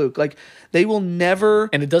CGI Luke. Like they will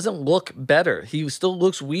never. And it doesn't look better. He still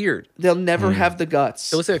looks weird. They'll never have the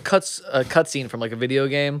guts. It looks like a cutscene from like a video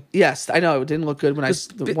game. Yes, I know. It didn't look good when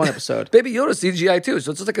the one episode. Baby Yoda CGI too,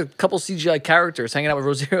 so it's just like a couple CGI characters hanging out with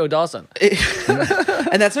Rosario Dawson.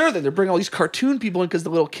 And that's another thing. They're bringing all these cartoon people in because the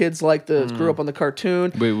little kids grew up on the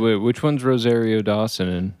cartoon. Wait, which one's Rosario Dawson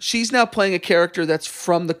in? She's now playing a character that's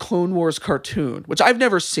from the Clone Wars cartoon, which I've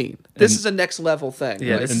never seen. This is a next level thing.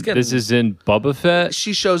 Yeah, Like, this is And getting- this is in Boba Fett.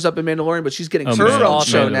 she shows up in Mandalorian, but she's getting her Man- own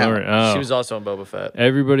show now. Mandalorian. Oh. She was also in Boba Fett.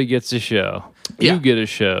 Everybody gets a show. Yeah. You get a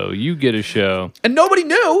show. You get a show. And nobody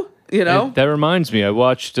knew, you know? That reminds me, I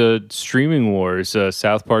watched Streaming Wars,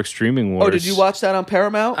 South Park Streaming Wars. Oh, did you watch that on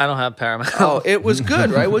Paramount? I don't have Paramount. Oh, it was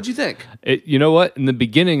good, right? What'd you think? You know what? In the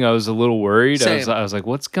beginning, I was a little worried. Same. I was like,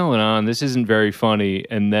 "What's going on? This isn't very funny."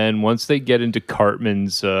 And then once they get into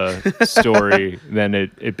Cartman's story, then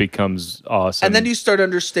it becomes awesome. And then you start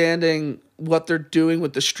understanding what they're doing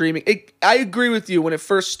with the streaming. I agree with you. When it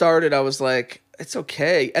first started, I was like, it's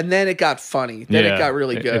okay. And then it got funny. Then it got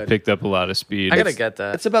really good. It picked up a lot of speed. I gotta get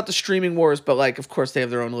that. It's about the streaming wars, but like, of course, they have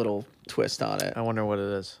their own little twist on it. I wonder what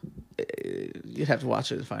it is. You'd have to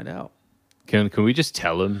watch it to find out. Can we just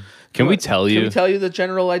tell him? Can we tell you? Can we tell you the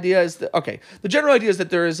general idea is that, okay, the general idea is that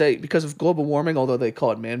there is because of global warming, although they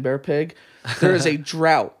call it man bear pig, there is a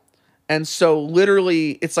drought. And so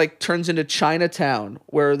literally it's like turns into Chinatown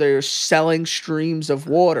where they're selling streams of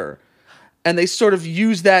water. And they sort of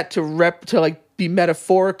use that to like be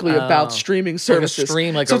metaphorically about streaming services.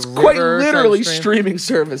 stream, like so a it's quite river kind of literally stream? streaming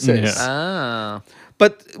services. Yeah. Oh.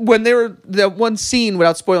 But when they were that one scene,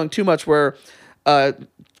 without spoiling too much, where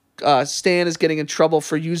Stan is getting in trouble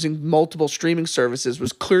for using multiple streaming services,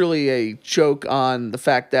 was clearly a joke on the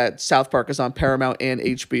fact that South Park is on Paramount and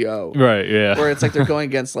HBO. Right, yeah. Where it's like they're going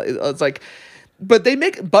against, it's like, but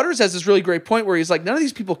Butters has this really great point where he's like, none of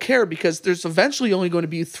these people care because there's eventually only going to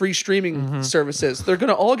be 3 streaming services. They're going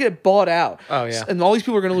to all get bought out. Oh, yeah. And all these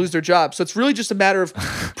people are going to lose their jobs. So it's really just a matter of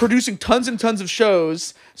producing tons and tons of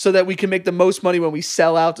shows so that we can make the most money when we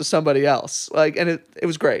sell out to somebody else. Like, and it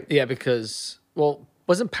was great. Yeah, because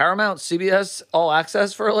wasn't Paramount CBS All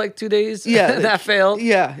Access for like 2 days? Yeah. that failed.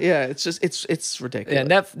 Yeah. It's just, it's ridiculous.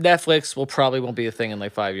 Yeah, Netflix won't be a thing in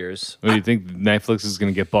like 5 years. What, do you think Netflix is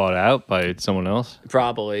going to get bought out by someone else?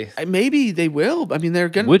 Probably. Maybe they will. I mean, they're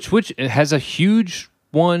going to. Which has a huge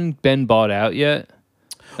one been bought out yet?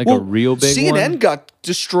 Like a real big CNN one? got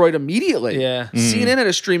destroyed immediately. Yeah. CNN had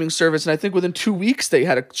a streaming service, and I think within 2 weeks they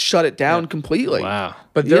had to shut it down completely. Wow.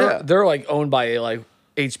 But Yeah. they're like owned by like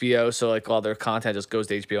HBO, so like all their content just goes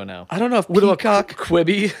to HBO now. I don't know if What about Peacock.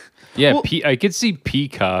 Quibi? Yeah, Well- I could see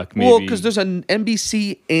Peacock maybe. Well, because there's an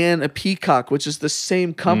NBC and a Peacock, which is the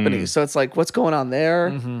same company. So it's like, what's going on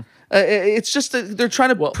there? It's just that they're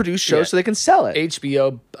trying to produce shows yeah. so they can sell it.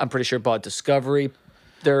 HBO, I'm pretty sure, bought Discovery,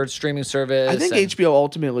 their streaming service. I think and HBO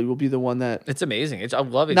ultimately will be the one that. It's amazing. I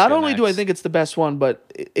love it. Not only do I think it's the best one, but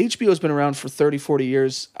HBO has been around for 30, 40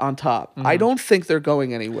 years on top. I don't think they're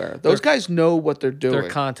going anywhere. Those guys know what they're doing. their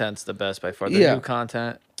content's the best by far. Their Yeah. new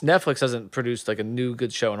content. Netflix hasn't produced like a new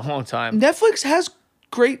good show in a long time. Netflix has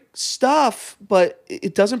great stuff, but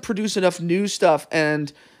it doesn't produce enough new stuff.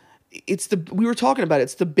 And we were talking about it.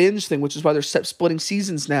 It's the binge thing, which is why they're splitting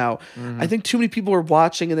seasons now. I think too many people are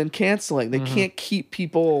watching and then canceling. They can't keep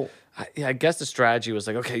people. I guess the strategy was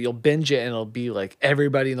like, okay, you'll binge it and it'll be like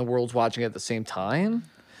everybody in the world's watching it at the same time.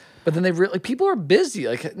 But then people are busy.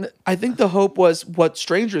 Like, I think the hope was what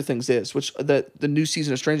Stranger Things is, which the new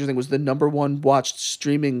season of Stranger Things was the #1 watched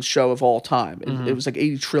streaming show of all time. It was like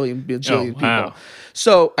 80 trillion bajillion people.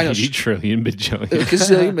 So I know 80 trillion bajillion.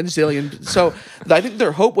 gazillion, bajillion. So I think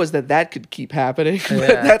their hope was that could keep happening, but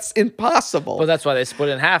that's impossible. well, that's why they split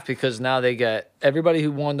it in half, because now they get everybody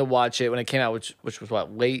who wanted to watch it when it came out, which was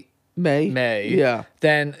what, late May. Yeah.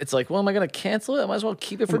 Then it's like, well, am I going to cancel it? I might as well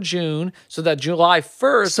keep it for June, so that July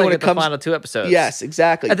 1st, So I when get it comes- the final 2 episodes. Yes,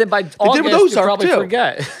 exactly. And then by They did August, it with you Ozark probably too.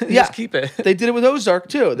 forget. Yeah, Just keep it. They did it with Ozark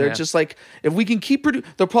too. They're Yeah. just like, if we can keep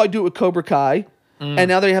they'll probably do it with Cobra Kai. And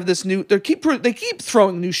now they have this new. They keep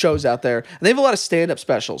throwing new shows out there, and they have a lot of stand-up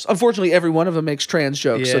specials. Unfortunately, every one of them makes trans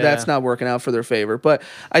jokes, so Yeah. that's not working out for their favor. But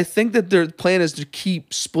I think that their plan is to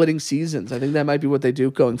keep splitting seasons. I think that might be what they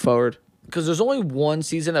do going forward. Because there's only one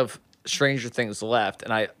season of Stranger Things left,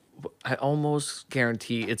 and I almost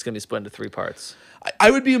guarantee it's going to be split into 3 parts.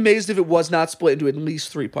 I would be amazed if it was not split into at least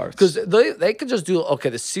 3 parts. Because they could just do, okay,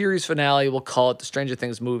 the series finale, we'll call it the Stranger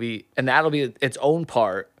Things movie, and that'll be its own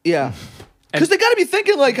part. Yeah. Because they got to be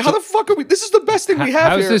thinking, like, how the fuck are we? This is the best thing we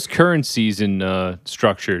have How's here. this current season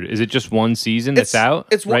structured? Is it just one season that's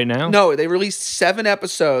out right now? No, they released 7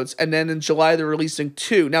 episodes, and then in July they're releasing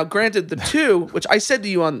 2. Now, granted, the 2, which I said to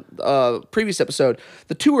you on previous episode,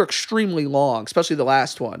 the 2 are extremely long, especially the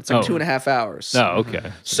last one. It's like 2.5 hours. Oh,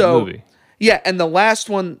 okay. So, movie. yeah, and the last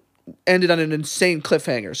one ended on an insane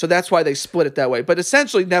cliffhanger, so that's why they split it that way. But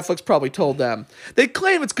essentially, Netflix probably told them. They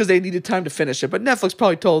claim it's because they needed time to finish it, but Netflix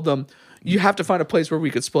probably told them, you have to find a place where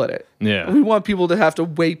we could split it. Yeah. We want people to have to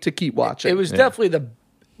wait to keep watching. It was definitely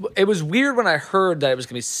it was weird when I heard that it was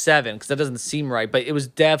going to be 7, because that doesn't seem right, but it was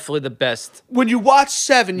definitely the best. When you watch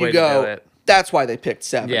 7, you Way to do go, it. that's why they picked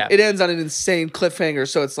 7. Yeah. It ends on an insane cliffhanger,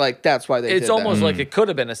 so it's like, that's why they did It's almost that. like it could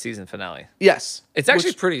have been a season finale. Yes. It's actually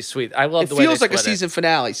Which- pretty sweet. I love It the way feels they like a split it. season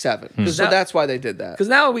finale, 7. So Now- that's why they did that. Because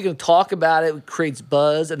now we can talk about it. It creates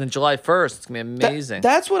buzz, and then July 1st, it's going to be amazing.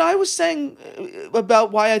 That's what I was saying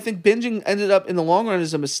about why I think binging ended up in the long run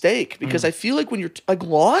is a mistake. Because I feel like when you're like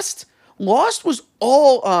Lost was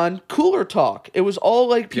all on cooler talk. It was all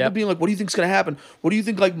like people Yep. being like, "What do you think's gonna happen? What do you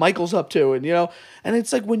think like Michael's up to?" And and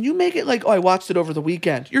it's like when you make it like, "Oh, I watched it over the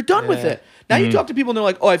weekend," you're done with Yeah. it. Now you talk to people and they're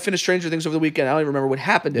like, "Oh, I finished Stranger Things over the weekend. I don't even remember what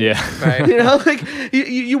happened in it." Yeah. Right. Like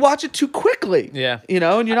you watch it too quickly. Yeah.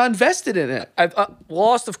 And you're not invested in it. I've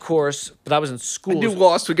Lost, of course, but I was in school. I knew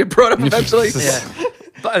Lost would get brought up eventually. Yeah.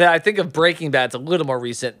 But I think of Breaking Bad. It's a little more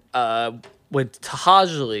recent. With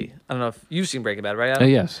Tahajali. I don't know if you've seen Breaking Bad, right, Adam?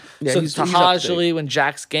 Yes. Yeah, So he's up to date. Tahajali, when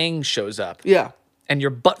Jack's gang shows up, Yeah. and your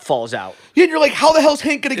butt falls out. Yeah, and you're like, how the hell's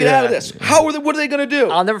Hank gonna get out of Yeah. this? What are they gonna do?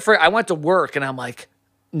 I'll never forget. I went to work, and I'm like,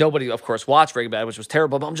 nobody, of course, watched Breaking Bad, which was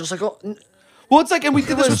terrible. But I'm just like, Well, it's like, and we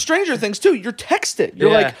did this with Stranger Things too. You're texting. You're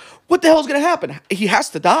Yeah. like, what the hell's gonna happen? He has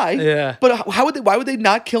to die. Yeah. But why would they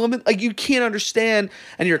not kill him? Like, you can't understand,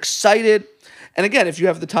 and you're excited. And again, if you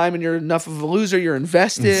have the time and you're enough of a loser, you're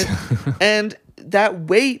invested. And that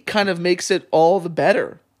wait kind of makes it all the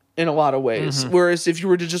better in a lot of ways. Whereas if you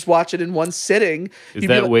were to just watch it in one sitting, Is you'd be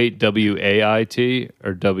that like, wait WAIT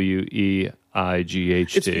or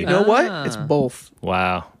WEIGHT? it's, you know what? It's both.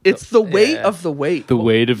 Wow. It's the weight Yeah. of the weight. The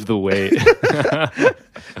weight of the weight.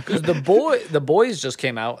 because the boys just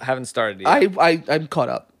came out, haven't started yet. I'm caught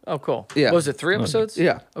up. Oh, cool. Yeah. What was it 3 episodes?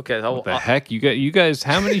 Yeah. Okay. The heck? You guys,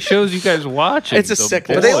 how many shows you guys watching? It's a The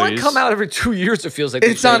sickness. But they only Boys, come out every 2 years. It feels like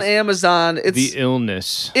It's on Amazon. The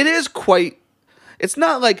illness. It is quite. It's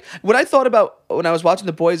not like what I thought about when I was watching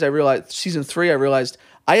The Boys. I realized season 3. I realized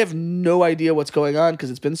I have no idea what's going on because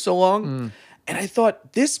it's been so long. And I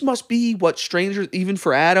thought this must be what even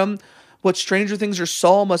for Adam, what Stranger Things or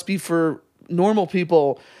Saul must be for normal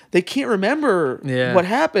people. They can't remember what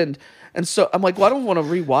happened. And so I'm like, well, I don't want to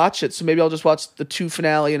rewatch it. So maybe I'll just watch the 2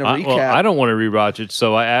 finale and a recap. Well, I don't want to rewatch it,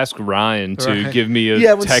 so I asked Ryan to give me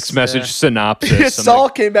a when text S- message synopsis. I'm Saul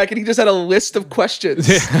like, came back and he just had a list of questions.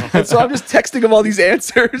 And so I'm just texting him all these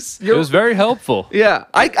answers. it was very helpful. Yeah,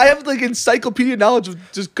 I have like encyclopedia knowledge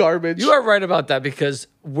of just garbage. You are right about that, because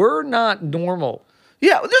we're not normal.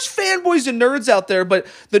 Yeah, there's fanboys and nerds out there, but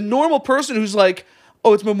the normal person who's like,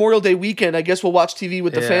 oh, it's Memorial Day weekend, I guess we'll watch TV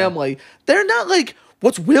with the Yeah. family. They're not like,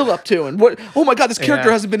 what's Will up to? And what, oh my God, this character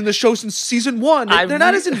Yeah. hasn't been in the show since season 1. They're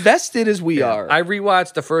not as invested as we are. I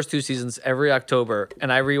rewatch the first 2 seasons every October,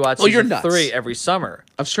 and I rewatch Well, you're season nuts. 3 every summer.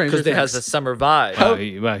 Of Stranger Because it has Things. a summer vibe.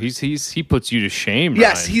 Wow, he puts you to shame.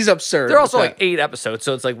 Yes, Ryan. he's absurd. There are also with like that. 8 episodes,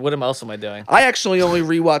 so it's like, what else am I doing? I actually only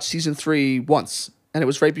rewatched season 3 once. and it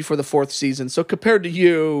was right before the 4th season. So compared to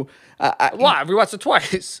you, Why? We watched it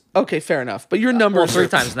twice. okay, fair enough. But your numbers Well, 3 are-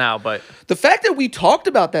 times now, but The fact that we talked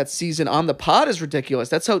about that season on the pod is ridiculous.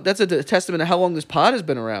 That's a testament to how long this pod has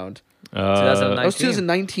been around. That was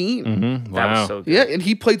 2019. 2019. That Wow. was so good. Yeah, and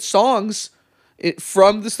he played songs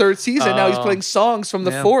from the 3rd season. Now he's playing songs from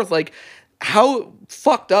the yeah. 4th. Like, how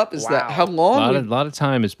fucked up is that? Wow. How A long? lot of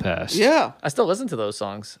time has passed. Yeah, I still listen to those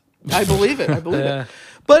songs. I believe it. I believe Yeah. it.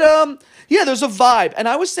 But yeah, there's a vibe. And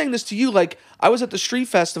I was saying this to you, like, I was at the street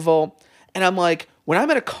festival, and I'm like, when I'm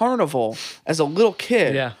at a carnival as a little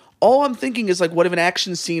kid, Yeah. all I'm thinking is like, what if an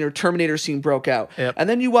action scene or Terminator scene broke out? Yep. And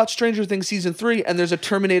then you watch Stranger Things season 3, and there's a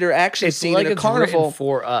Terminator action It's scene like in a it's carnival. written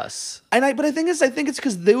for us. But I think it's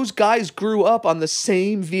because those guys grew up on the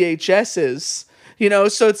same VHSs, you know.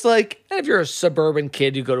 So it's like And if you're a suburban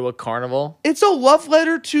kid, you go to a carnival. it's a love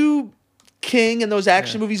letter to King and those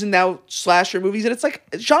action movies and now slasher movies, and it's like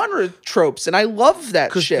genre tropes, and I love that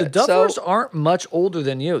Because shit. the Duffers so, aren't much older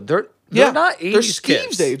than you. They're not 80s they're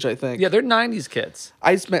kids. Steve's age, I think. Yeah, they're 90s kids.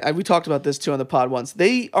 We talked about this too on the pod once.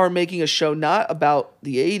 They are making a show not about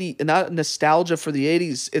the 80s, not nostalgia for the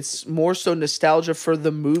 80s. It's more so nostalgia for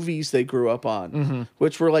the movies they grew up on,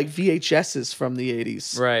 which were like VHSs from the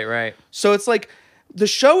 80s. Right. So it's like the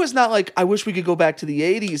show is not like I wish we could go back to the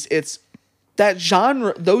 80s. It's that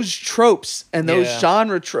genre, those tropes and those Yeah.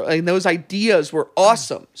 and those ideas were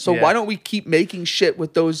awesome. So Yeah. why don't we keep making shit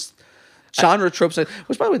with those genre tropes?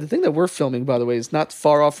 Which, by the way, the thing that we're filming, by the way, is not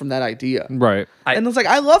far off from that idea. Right. And it's like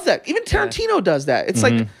I love that. Even Tarantino does that. It's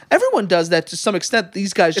like everyone does that to some extent.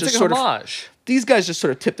 These guys It's just like a sort homage. of these guys just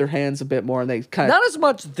sort of tip their hands a bit more, and they kind of. Not as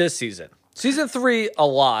much this season. Season 3, a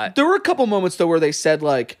lot. There were a couple moments though where they said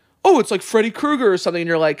like, "Oh, it's like Freddy Krueger or something," and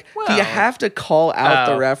you're like, "Do you Well, have to call out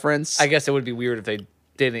the oh, reference?" I guess it would be weird if they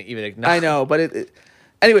didn't even acknowledge. I know, but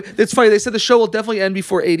anyway, it's funny. They said the show will definitely end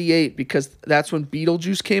before '88 because that's when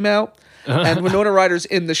Beetlejuice came out. And Winona Ryder's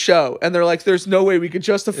in the show, and they're like, "There's no way we could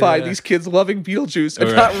justify these kids loving Beetlejuice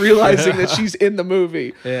and not realizing that she's in the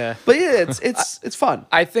movie." Yeah. But yeah, it's fun.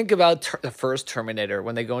 I think about the first Terminator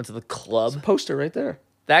when they go into the club. Poster right there.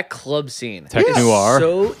 That club scene. Tech is noir.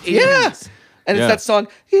 So 80s. Yeah, and Yeah. it's that song,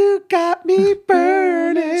 "You Got Me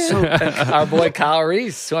Burning." So, our boy Kyle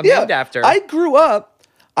Reese, who I'm yeah, named after. I grew up.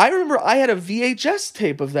 I remember I had a VHS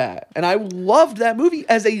tape of that, and I loved that movie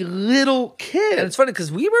as a little kid. And it's funny because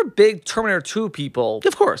we were big Terminator 2 people.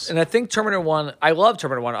 Of course. And I think Terminator 1, I love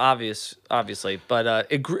Terminator 1, obviously, but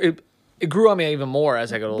it grew on me even more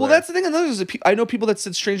as I got older. Well, that's the thing. I know people that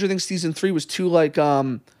said Stranger Things season 3 was too like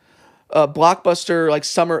blockbuster, like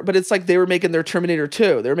summer, but it's like they were making their Terminator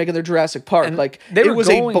 2. They were making their Jurassic Park. And like they it were was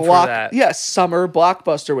going a for that. summer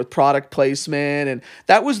blockbuster with product placement, and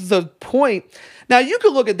that was the point. Now you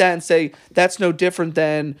could look at that and say that's no different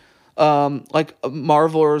than like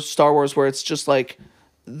Marvel or Star Wars, where it's just like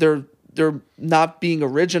they're not being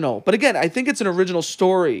original. But again, I think it's an original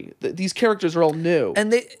story. These characters are all new.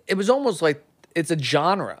 And it was almost like it's a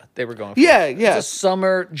genre they were going for. Yeah. It's a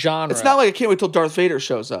summer genre. It's not like I can't wait till Darth Vader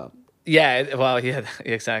shows up. Yeah, well, yeah,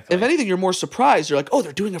 exactly. If anything, you're more surprised. You're like, oh,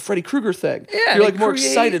 they're doing a Freddy Krueger thing. Yeah, You're they like more create-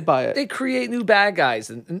 excited by it. They create new bad guys,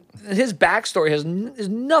 and his backstory is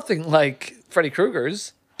nothing like Freddy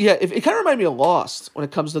Krueger's. Yeah, it kind of reminded me of Lost when it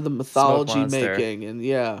comes to the mythology Monster. making,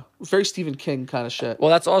 and very Stephen King kind of shit. Well,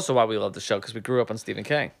 that's also why we love the show, because we grew up on Stephen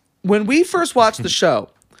King. When we first watched the show,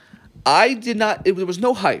 I did not. There was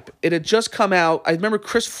no hype. It had just come out. I remember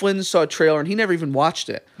Chris Flynn saw a trailer and he never even watched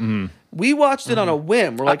it. We watched it on a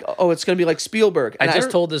whim. We're like, oh, it's gonna be like Spielberg. I And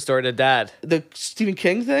just told this story to Dad. the Stephen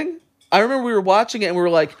King thing. I remember we were watching it and we were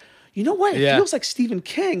like, you know what? It Yeah. feels like Stephen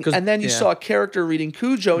King. 'Cause- And then you yeah. saw a character reading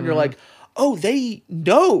Cujo and you're like, oh, they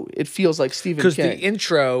know it feels like Stephen Because King. the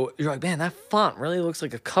intro, you're like, man, that font really looks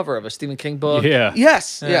like a cover of a Stephen King book. Yeah.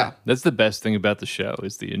 Yes, yeah. That's the best thing about the show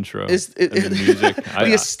is the intro Is and the music.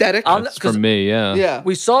 the aesthetic? That's for me, yeah. Yeah.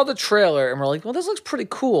 We saw the trailer and we're like, well, this looks pretty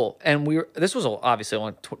cool. And this was obviously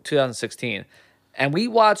on 2016. And we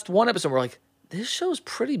watched one episode. We're like, this show's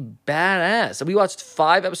pretty badass. And we watched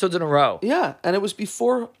 5 episodes in a row. Yeah, and it was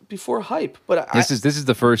before hype. But This is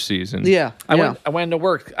the first season. yeah. I went into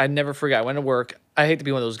work. I never forget. I went to work. I hate to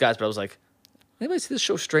be one of those guys, but I was like, anybody see this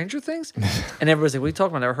show Stranger Things? And everybody's like, what are you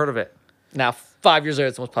talking about? Never heard of it. Now, 5 years later,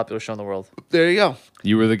 it's the most popular show in the world. There you go.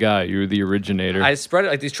 You were the guy. You were the originator. I spread it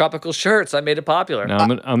like these tropical shirts. I made it popular. Now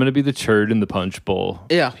I'm gonna be the turd in the punch bowl.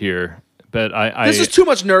 Yeah. Here, but This is too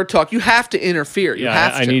much nerd talk. You have to interfere. You yeah,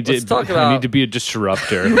 have I to. need Let's to. talk I about- need to be a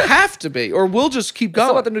disruptor. You have to be, or we'll just keep How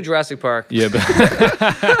going. about the new Jurassic Park? Yeah,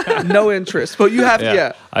 but No interest, but you have to.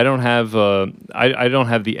 Yeah. I don't have I don't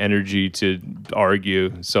have the energy to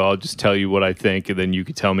argue, so I'll just tell you what I think, and then you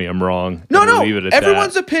can tell me I'm wrong. No, and we'll no. leave it at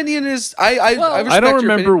Everyone's that. opinion is. I respect I don't your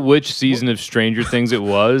remember opinion. which season of Stranger Things it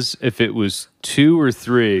was, if it was 2 or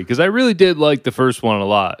 3, because I really did like the first one a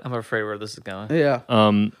lot. I'm afraid where this is going. Yeah.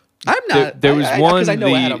 I'm not. There was one. because I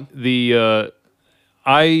know Adam.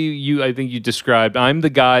 I think you described. I'm the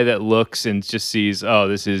guy that looks and just sees. Oh,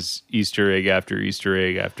 this is Easter egg after Easter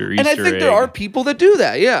egg after Easter egg. And I think there are people that do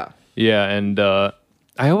that. Yeah. Yeah, and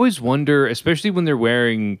I always wonder, especially when they're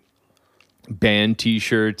wearing band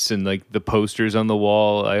T-shirts and like the posters on the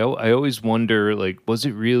wall. I always wonder, like, was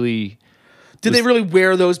it really? Did they really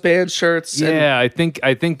wear those band shirts? Yeah, I think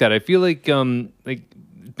that. I feel like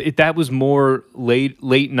that was more late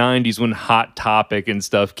 90s when Hot Topic and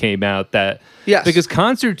stuff came out. That Yes. because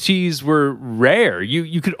concert tees were rare.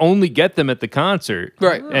 You could only get them at the concert,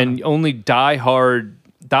 Right. And only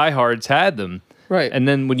diehards had them, Right. And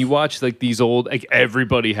then when you watch like these old, like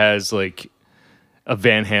everybody has like a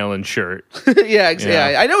Van Halen shirt. yeah, exactly. Yeah.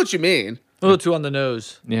 Yeah, I know what you mean. A little too on the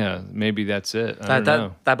nose. Yeah, maybe that's it. I don't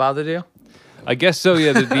know. That bothered you? I guess so.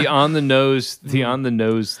 Yeah, the on the nose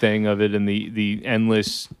thing of it, and the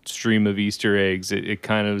endless stream of Easter eggs. It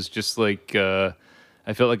kind of was just like I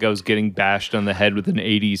felt like I was getting bashed on the head with an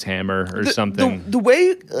 '80s hammer or something. The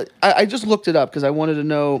way I just looked it up because I wanted to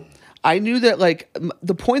know. I knew that like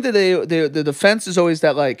the point that the defense is always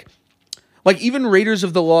that like even Raiders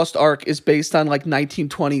of the Lost Ark is based on like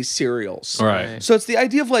 1920s serials. Right. So it's the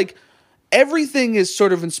idea of like everything is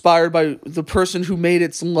sort of inspired by the person who made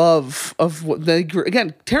its love of what they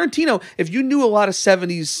again Tarantino. If you knew a lot of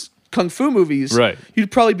 70s kung fu movies, Right. you'd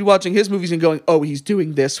probably be watching his movies and going, "Oh, he's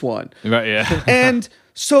doing this one." Right. Yeah. And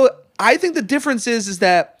so I think the difference is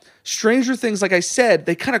that Stranger Things, like I said,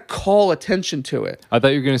 they kind of call attention to it. I thought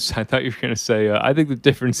you were gonna say. I think the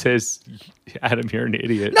difference is, Adam, you're an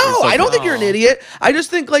idiot. No, Or something. I don't think you're an idiot. I just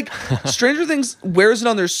think like Stranger Things wears it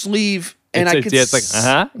on their sleeve, and It's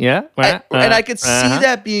like yeah, and I could see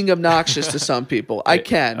that being obnoxious to some people. I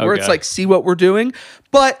can, where it's Okay. like, see what we're doing,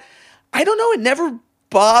 but I don't know. It never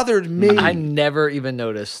bothered me. I never even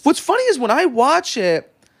noticed. What's funny is when I watch it,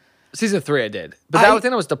 Season 3 I did. But I think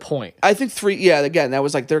that was the point. I think 3, yeah, again, that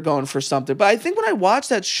was like they're going for something. But I think when I watch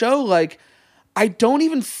that show, like, I don't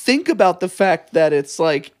even think about the fact that it's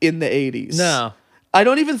like in the 80s. No. I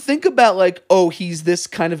don't even think about like, oh, he's this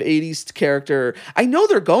kind of 80s character. I know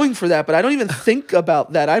they're going for that, but I don't even think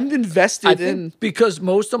about that. I'm invested I in. think because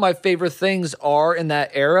most of my favorite things are in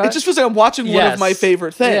that era. It just feels like I'm watching one of Yes. my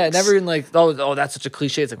favorite things. Yeah, never even like, oh, that's such a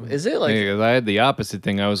cliche. It's like, is it? Like, Yeah, 'cause I had the opposite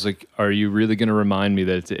thing. I was like, "Are you really going to remind me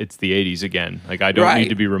that it's the '80s again? Like, I don't Right. need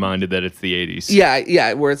to be reminded that it's the '80s."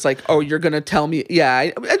 Yeah, where it's like, oh, you're gonna tell me,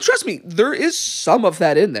 and trust me, there is some of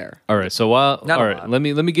that in there. All right. So Not a all right, lot. let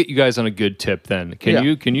me get you guys on a good tip then. Can Yeah.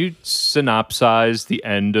 you synopsize the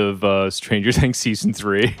end of Stranger Things season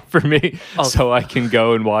 3 for me, so I can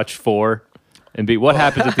go and watch 4 and be what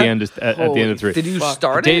happens at the end at the end of 3? did you Fuck.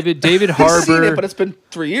 start it? David I've seen Harbour. it, but it's been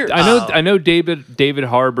 3 years. I know David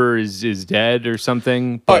Harbour is dead or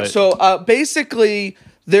something. But All right, so basically,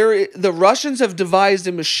 the Russians have devised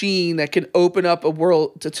a machine that can open up a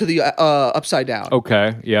world to the upside down.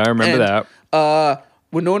 okay, yeah, I remember And, that.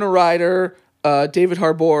 Winona Ryder, David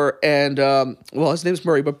Harbour, and his name's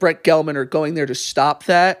Murray, but Brett Gelman are going there to stop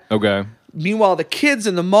that. Okay. Meanwhile, the kids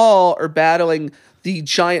in the mall are battling the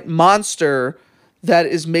giant monster that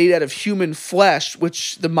is made out of human flesh,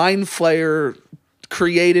 which the Mind Flayer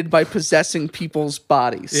created by possessing people's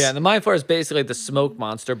bodies. Yeah, and the Mind Flayer is basically the smoke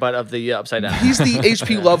monster, but of the upside down. He's the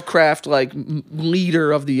H.P. Lovecraft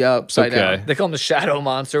leader of the upside Okay. down. They call him the Shadow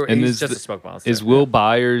Monster. And He's is just the- a smoke monster. Is Will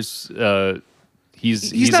Byers?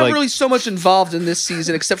 He's Not like, really so much involved in this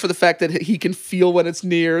season, except for the fact that he can feel when it's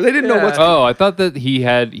near. They didn't know Yeah. what's. Oh, I thought that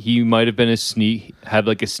he might have been had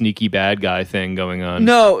like a sneaky bad guy thing going on.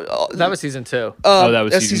 No, that was season 2. that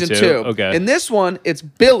was that's season season 2. 2. Okay. In this one, it's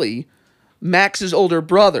Billy, Max's older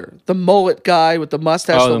brother, the mullet guy with the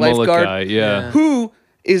mustache, the the mullet lifeguard, guy, yeah. who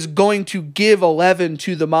is going to give 11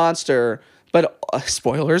 to the monster. But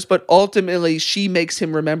spoilers. But ultimately, she makes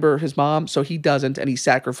him remember his mom, so he doesn't, and he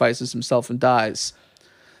sacrifices himself and dies.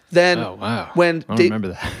 Then, Oh, wow. when I don't remember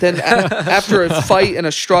that. Then after a fight and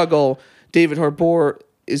a struggle, David Harbour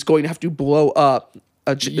is going to have to blow up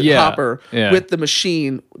a hopper yeah. with the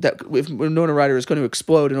machine that with Winona Ryder is going to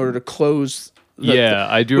explode in order to close.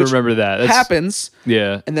 I do which remember that. That's, happens.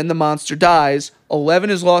 Yeah. And then the monster dies. 11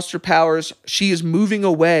 has lost her powers. She is moving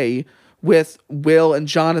away with Will and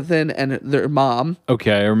Jonathan and their mom,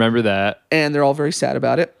 Okay, I remember that. and they're all very sad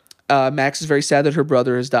about it. Max is very sad that her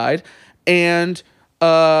brother has died, and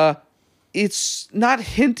it's not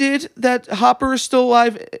hinted that Hopper is still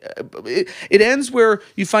alive. It ends where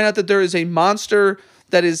you find out that there is a monster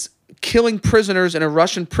that is killing prisoners in a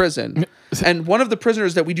Russian prison, and one of the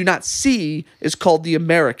prisoners that we do not see is called the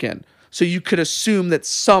American. So you could assume that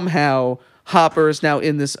somehow Hopper is now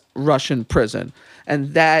in this Russian prison,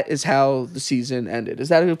 and that is how the season ended. Is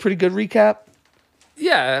that a pretty good recap?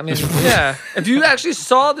 Yeah, I mean, yeah. If you actually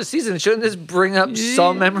saw the season, shouldn't this bring up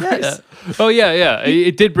some memories? Yes. Oh yeah.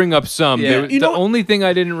 It did bring up some. Yeah. The only thing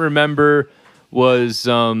I didn't remember was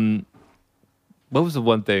what was the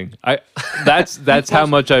one thing? That's how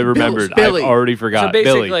much I remembered. Billy. I already forgot. So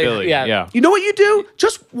basically, Billy. yeah. Yeah. You know what you do?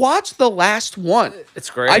 Just watch the last one. It's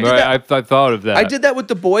great. I did that. I thought of that. I did that with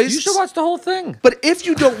the boys. You should watch the whole thing. But if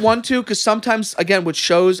you don't want to, because sometimes, again, with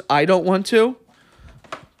shows, I don't want to.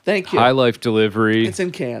 Thank you. High Life Delivery. It's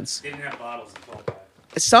in cans. Didn't have bottles of 12 pack.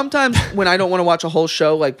 Sometimes when I don't want to watch a whole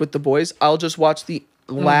show, like with the boys, I'll just watch the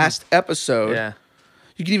last episode. Yeah.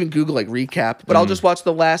 You can even Google like recap, but I'll just watch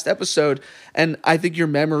the last episode, and I think your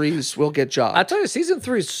memories will get jogged. I tell you, season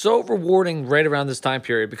 3 is so rewarding right around this time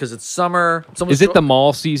period because it's summer. Is it the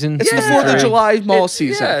mall season? It's the Yeah. 4th of July mall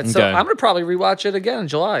season. Yeah, so Okay. I'm gonna probably rewatch it again in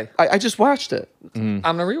July. I just watched it. I'm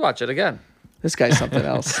gonna rewatch it again. This guy's something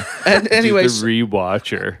else. And Dude, anyways, the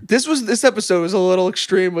rewatcher. this episode was a little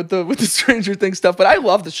extreme with the Stranger Things stuff, but I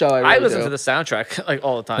love the show. I I really listen do. to the soundtrack like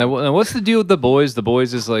all the time. Now, what's the deal with the boys? The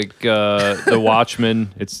boys is like the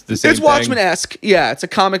Watchmen. It's the same It's thing. Watchmen-esque. Yeah, it's a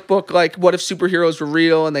comic book. Like, what if superheroes were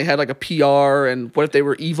real and they had like a PR, and what if they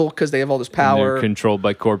were evil because they have all this And power? they're controlled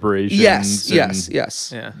by corporations. Yes, and-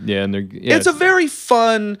 yes. yeah. Yeah, and they're. Yeah, It's a very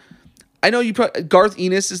fun. I know you. Garth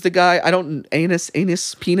Ennis is the guy. I don't penis.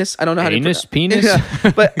 I don't know how Anus to penis.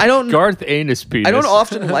 Yeah, but I don't. Garth Anus penis. I don't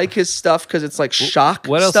often like his stuff because it's like shock.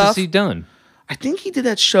 What else stuff. has he done? I think he did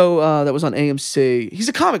that show that was on AMC. He's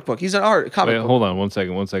a comic book. He's an comic Wait, book. hold on, one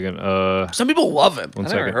second. Some people love him. I One never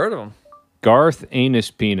second. heard of him. Garth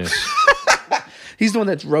Anus penis. He's the one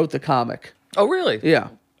that wrote the comic. Oh, really? Yeah.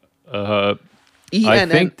 I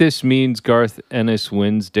think this means Garth Ennis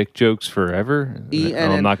wins dick jokes forever. ENN.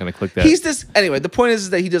 I'm not going to click that. He's this anyway. The point is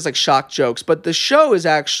that he does like shock jokes, but the show is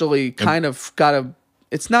actually kind of got a.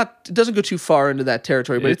 It's not. It doesn't go too far into that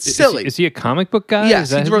territory, but it's silly. Is he a comic book guy? Yes, Is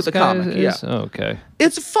that he who wrote this the guy comic, is? yeah. Oh, okay.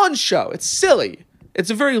 It's a fun show. It's silly. It's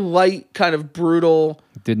a very light, kind of brutal,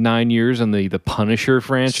 Did 9 years on the Punisher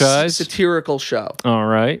franchise. satirical show. All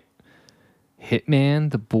right. Hitman,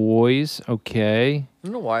 The Boys. Okay. I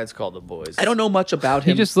don't know why it's called The Boys. I don't know much about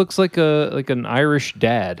He him. just looks like an Irish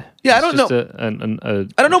dad. Yeah, I He's don't just know.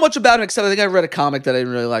 I don't know much about him except I think I read a comic that I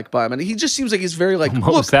didn't really like by him, and he just seems like he's very like. What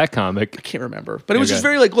Look, was that comic? I can't remember, but it was just Okay.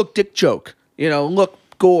 very like, look, dick joke. Look,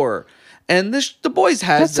 gore, and the boys That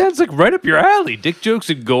has. sounds like right up your alley. Dick jokes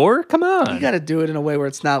and gore. Come on. You got to do it in a way where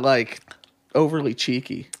it's not like overly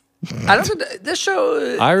cheeky. I don't think this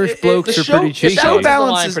show. Irish blokes the are show- pretty the cheeky. show balances the line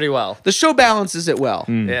balances- pretty well. The show balances it well.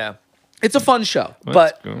 Yeah. It's a fun show.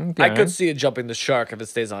 But Okay. I could see it jumping the shark if it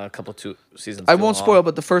stays on a couple two seasons. I too won't long. spoil,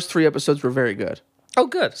 but the first 3 episodes were very good. Oh,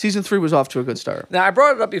 good. Season 3 was off to a good start. Now I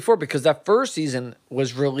brought it up before because that first season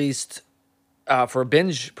was released for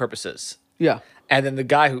binge purposes, Yeah. and then the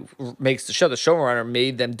guy who makes the show, the showrunner,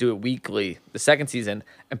 made them do it weekly. The second season,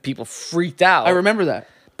 and people freaked out. I remember that.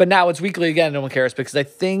 But now it's weekly again. No one cares because I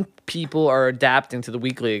think people are adapting to the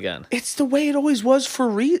weekly again. It's the way it always was for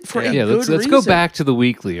a Yeah, good let's reason. go back to the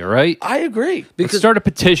weekly, all right? I agree. Let's start a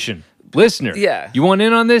petition. Listener, Yeah. you want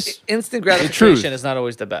in on this? Instant truth. gratification is not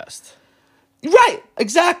always the best. Right,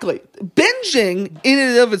 exactly. Binging in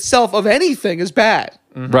and of itself of anything is bad.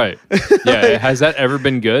 Right. Yeah, has that ever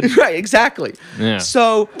been good? Right, exactly. Yeah.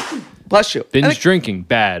 So, bless you. Binge And it- drinking,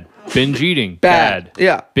 bad. Binge eating, Bad. bad.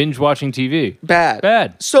 Yeah. Binge watching TV, bad.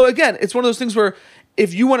 Bad. So again, it's one of those things where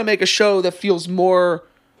if you want to make a show that feels more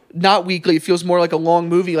not weekly, it feels more like a long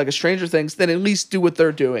movie, like a Stranger Things, then at least do what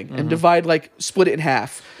they're doing and divide, like, split it in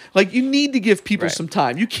half. Like, you need to give people Right. some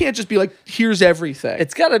time. You can't just be like, here's everything.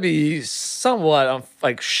 It's got to be somewhat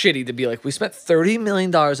like shitty to be like, we spent $30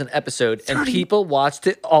 million an episode and people watched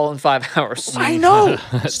it all in 5 hours. I know.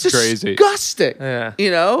 It's crazy. disgusting. Yeah.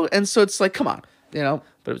 And so it's like, come on,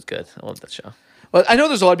 But it was good. I love that show. Well, I know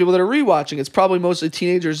there's a lot of people that are rewatching. It's probably mostly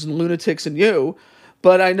teenagers and lunatics and you,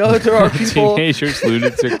 but I know that there are people. teenagers,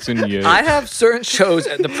 lunatics, and you. I have certain shows,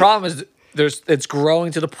 and the problem is it's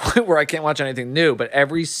growing to the point where I can't watch anything new. But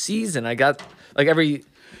every season, I got like every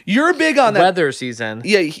You're big on that. weather season.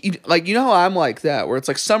 Yeah, like you know how I'm like that, where it's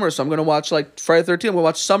like summer, so I'm gonna watch like Friday the 13th. I'm gonna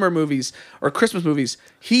watch summer movies or Christmas movies.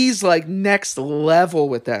 He's like next level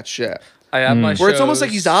with that shit. I have my Where it's almost shows.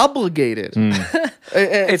 like he's obligated.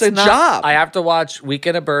 It's a not- job. I have to watch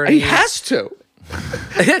Weekend at Bernie's. He has to.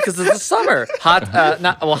 Yeah, because it's the summer. Hot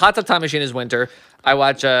Tub Time Machine is winter. I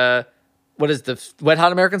watch what is the Wet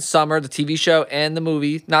Hot American Summer, the TV show and the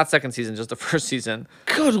movie. Not second season, just the first season.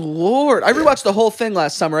 Good Lord. I rewatched the whole thing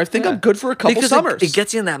last summer. I think I'm good for a couple Because summers. it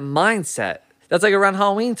gets you in that mindset. That's like around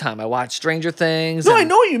Halloween time. I watch Stranger Things. No, and I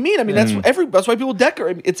know what you mean. I mean, that's why people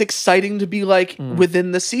decorate. I mean, it's exciting to be like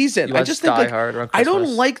within the season. You I watch just think Die like Hard around I don't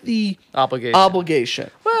Christmas. like the Obligation.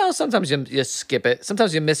 Well, sometimes you skip it.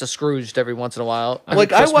 Sometimes you miss a Scrooged every once in a while.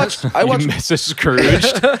 Like I watched You Mrs.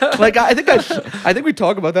 Scrooge. like I think we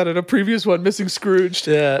talked about that in a previous one, Missing Scrooged.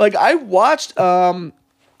 Yeah. Like I watched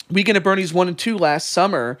Weekend at Bernie's 1 and 2 last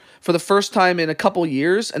summer for the first time in a couple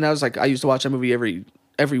years, and I was like, I used to watch that movie every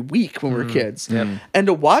week when we were kids. And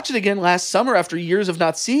to watch it again last summer after years of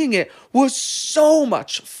not seeing it was so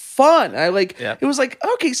much fun. It was like,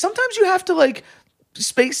 okay, sometimes you have to like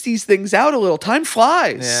space these things out a little. Time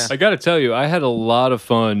flies. Yeah. I got to tell you, I had a lot of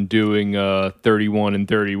fun doing 31 and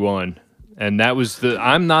 31. And that was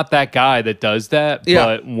I'm not that guy that does that. Yeah.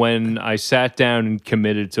 But when I sat down and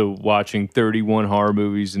committed to watching 31 horror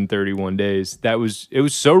movies in 31 days, it was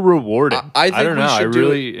so rewarding. I think don't we know. I should do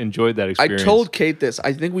really enjoyed that I experience. told Kate this.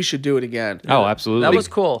 I think we should do it again. Oh, absolutely. That was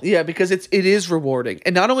cool. Yeah, because it is rewarding.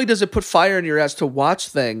 And not only does it put fire in your ass to watch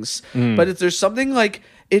things, but if there's something like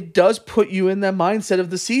it does put you in the mindset of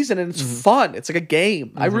the season and it's fun. It's like a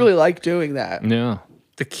game. I really like doing that. Yeah.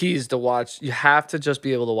 The key is to watch. You have to just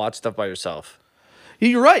be able to watch stuff by yourself.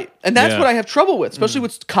 You're right. And that's Yeah. what I have trouble with, especially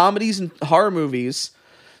with comedies and horror movies.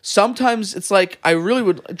 Sometimes it's like I really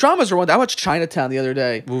would. Dramas are one. I watched Chinatown the other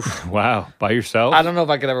day. Wow. By yourself? I don't know if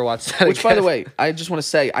I could ever watch that. Which, by the again. way, I just want to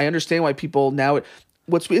say, I understand why people now.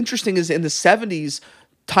 What's interesting is in the 70s,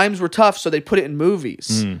 times were tough, so they put it in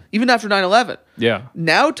movies, even after 9/11. Yeah.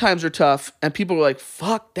 Now times are tough, and people are like,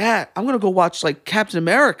 "Fuck that! I'm gonna go watch like Captain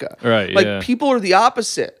America." Right, Like yeah. people are the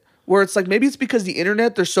opposite, where it's like maybe it's because the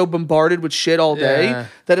internet they're so bombarded with shit all day Yeah.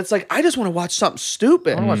 that it's like I just want to watch something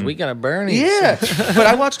stupid. I want to watch Weekend at Bernie's. Yeah, but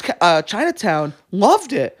I watched Chinatown,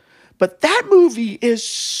 loved it. But that movie is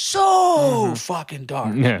so fucking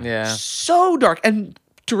dark. Yeah. Yeah. So dark and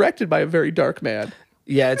directed by a very dark man.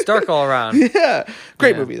 Yeah, it's dark all around. Yeah.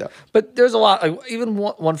 Great movie though. But there's a lot. Like, even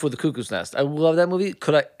one for the Cuckoo's Nest. I love that movie.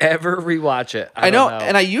 Could I ever rewatch it? I know,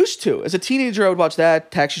 and I used to. As a teenager, I would watch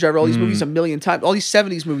that, Taxi Driver, all these movies a million times, all these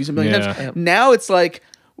 70s movies a million Yeah. times. Now it's like,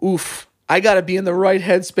 oof, I got to be in the right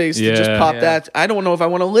headspace to just Yeah. pop Yeah. that. I don't know if I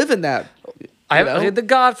want to live in that. I know? have The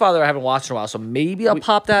Godfather. I haven't watched in a while, so maybe I'll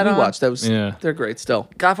pop that We on. watched those. Yeah. They're great still.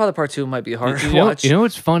 Godfather Part 2 might be hard to You know, watch. you know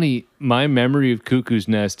what's funny? My memory of Cuckoo's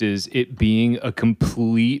Nest is it being a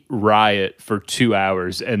complete riot for 2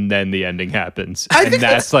 hours and then the ending happens. And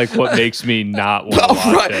that's like what makes me not want to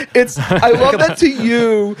Oh, watch right. it. I love that to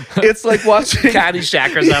you. It's like watching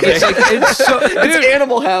Caddyshack or something. It's so, it's dude,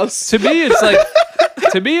 Animal House. to me,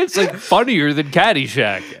 it's like funnier than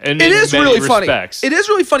Caddyshack. And It in is many really respects. funny. It is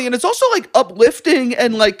really funny, and it's also like uplifting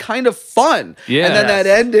and like kind of fun. Yeah. And then that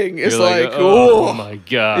ending is You're like, oh oh my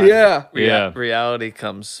god. yeah. Yeah. Reality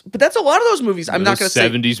comes. But that's a lot of those movies. I'm not going to say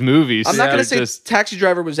 70s movies. I'm not going to They're say Taxi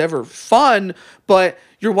Driver was ever fun, but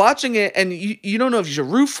you're watching it and you don't know if you should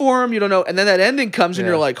root for him. You don't know, and then that ending comes and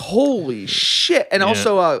Yeah. you're like, holy shit! And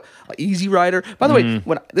also, Easy Rider. By the way,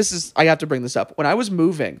 I have to bring this up. When I was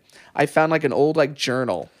moving, I found like an old like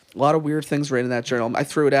journal. A lot of weird things written in that journal. I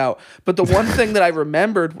threw it out. But the one thing that I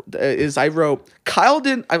remembered is I wrote, Kyle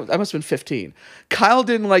didn't, I must have been 15. Kyle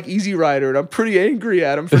didn't like Easy Rider, and I'm pretty angry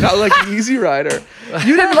at him for not liking Easy Rider.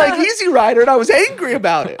 You didn't like Easy Rider, and I was angry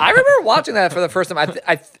about it. I remember watching that for the first time.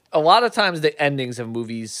 A lot of times the endings of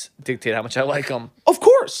movies dictate how much I like them. Of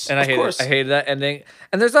course. And I of hate course. it. I hated that ending.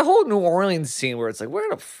 And there's that whole New Orleans scene where it's like, where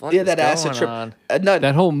the fuck Yeah, is that going acid trip. on? No,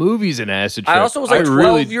 That whole movie's an acid trip. I also was like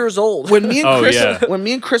 12 years old. when me and Oh, Chris yeah. when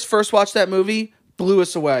me and Chris first watched that movie, blew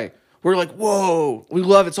us away. We're like, whoa, we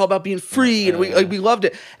love it. It's all about being free, and we loved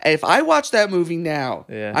it. And if I watched that movie now,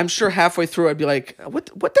 Yeah. I'm sure halfway through I'd be like, what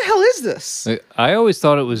the hell is this? I always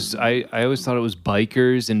thought it was I always thought it was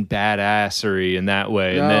bikers and badassery in that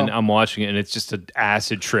way, and then No. I'm watching it and it's just an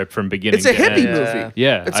acid trip from beginning. It's a to hippie end. movie.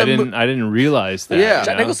 Yeah, It's I a didn't realize that. Yeah. you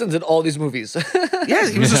Jack know? Nicholson's in all these movies. Yeah,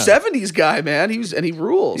 he was a '70s guy, man. He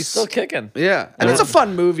rules. He's still kicking. Yeah, and it's a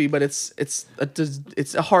fun movie, but it's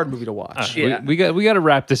a hard movie to watch. Yeah. We got to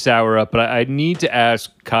wrap this hour hour up, but I need to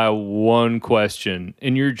ask Kyle one question.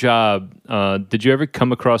 In your job, did you ever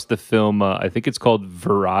come across the film, I think it's called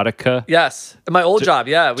Verotica? Yes. In my old job,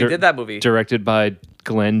 yeah, we did that movie. Directed by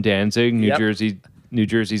Glenn Danzig, New Yep.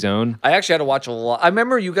 Jersey's own. I actually had to watch a lot. I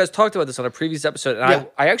remember you guys talked about this on a previous episode, and Yeah.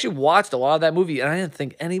 I actually watched a lot of that movie, and I didn't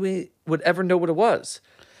think anybody would ever know what it was.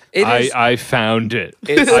 It is, I found it.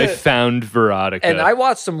 It's- I found Verotica. and I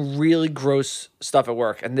watched some really gross stuff at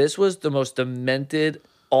work, and this was the most demented,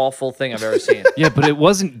 awful thing I've ever seen. Yeah, but it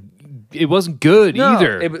wasn't good No,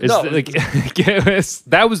 either. no.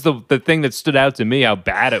 That was the thing that stood out to me, how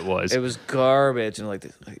bad it was. It was garbage, and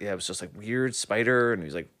it was just like weird spider, and he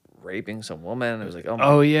was like raping some woman. It was like, oh my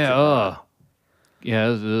Oh yeah. God. Yeah.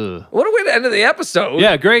 Ugh. What a way to end the episode.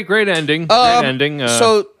 Yeah. Great ending. Great ending.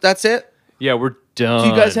 So that's it. yeah, we're done. Do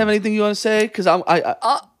you guys have anything you want to say? Because I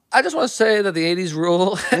I just want to say that the 80s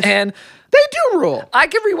rule, and they do rule. I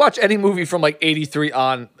can rewatch any movie from like 83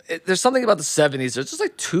 on. There's something about the 70s. It's just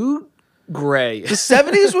like too gray. The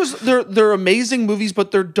 70s was they're amazing movies,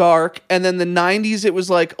 but they're dark. And then the 90s, it was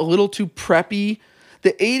like a little too preppy.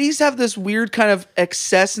 The 80s have this weird kind of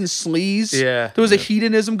excess and sleaze. Yeah. There was a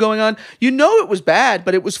hedonism going on. You know it was bad,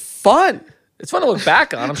 but it was fun. It's fun to look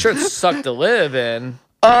back on. I'm sure it sucked to live in.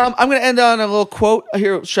 I'm going to end on a little quote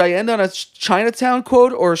here. Should I end on a Chinatown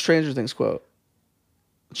quote or a Stranger Things quote?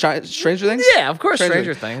 Stranger Things? Yeah, of course,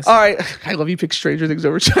 Stranger Things. All right. I love you pick Stranger Things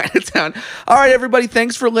over Chinatown. All right, everybody.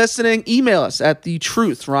 Thanks for listening. Email us at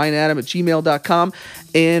thetruth, ryanadam@gmail.com.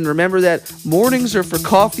 And remember that mornings are for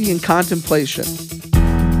coffee and contemplation.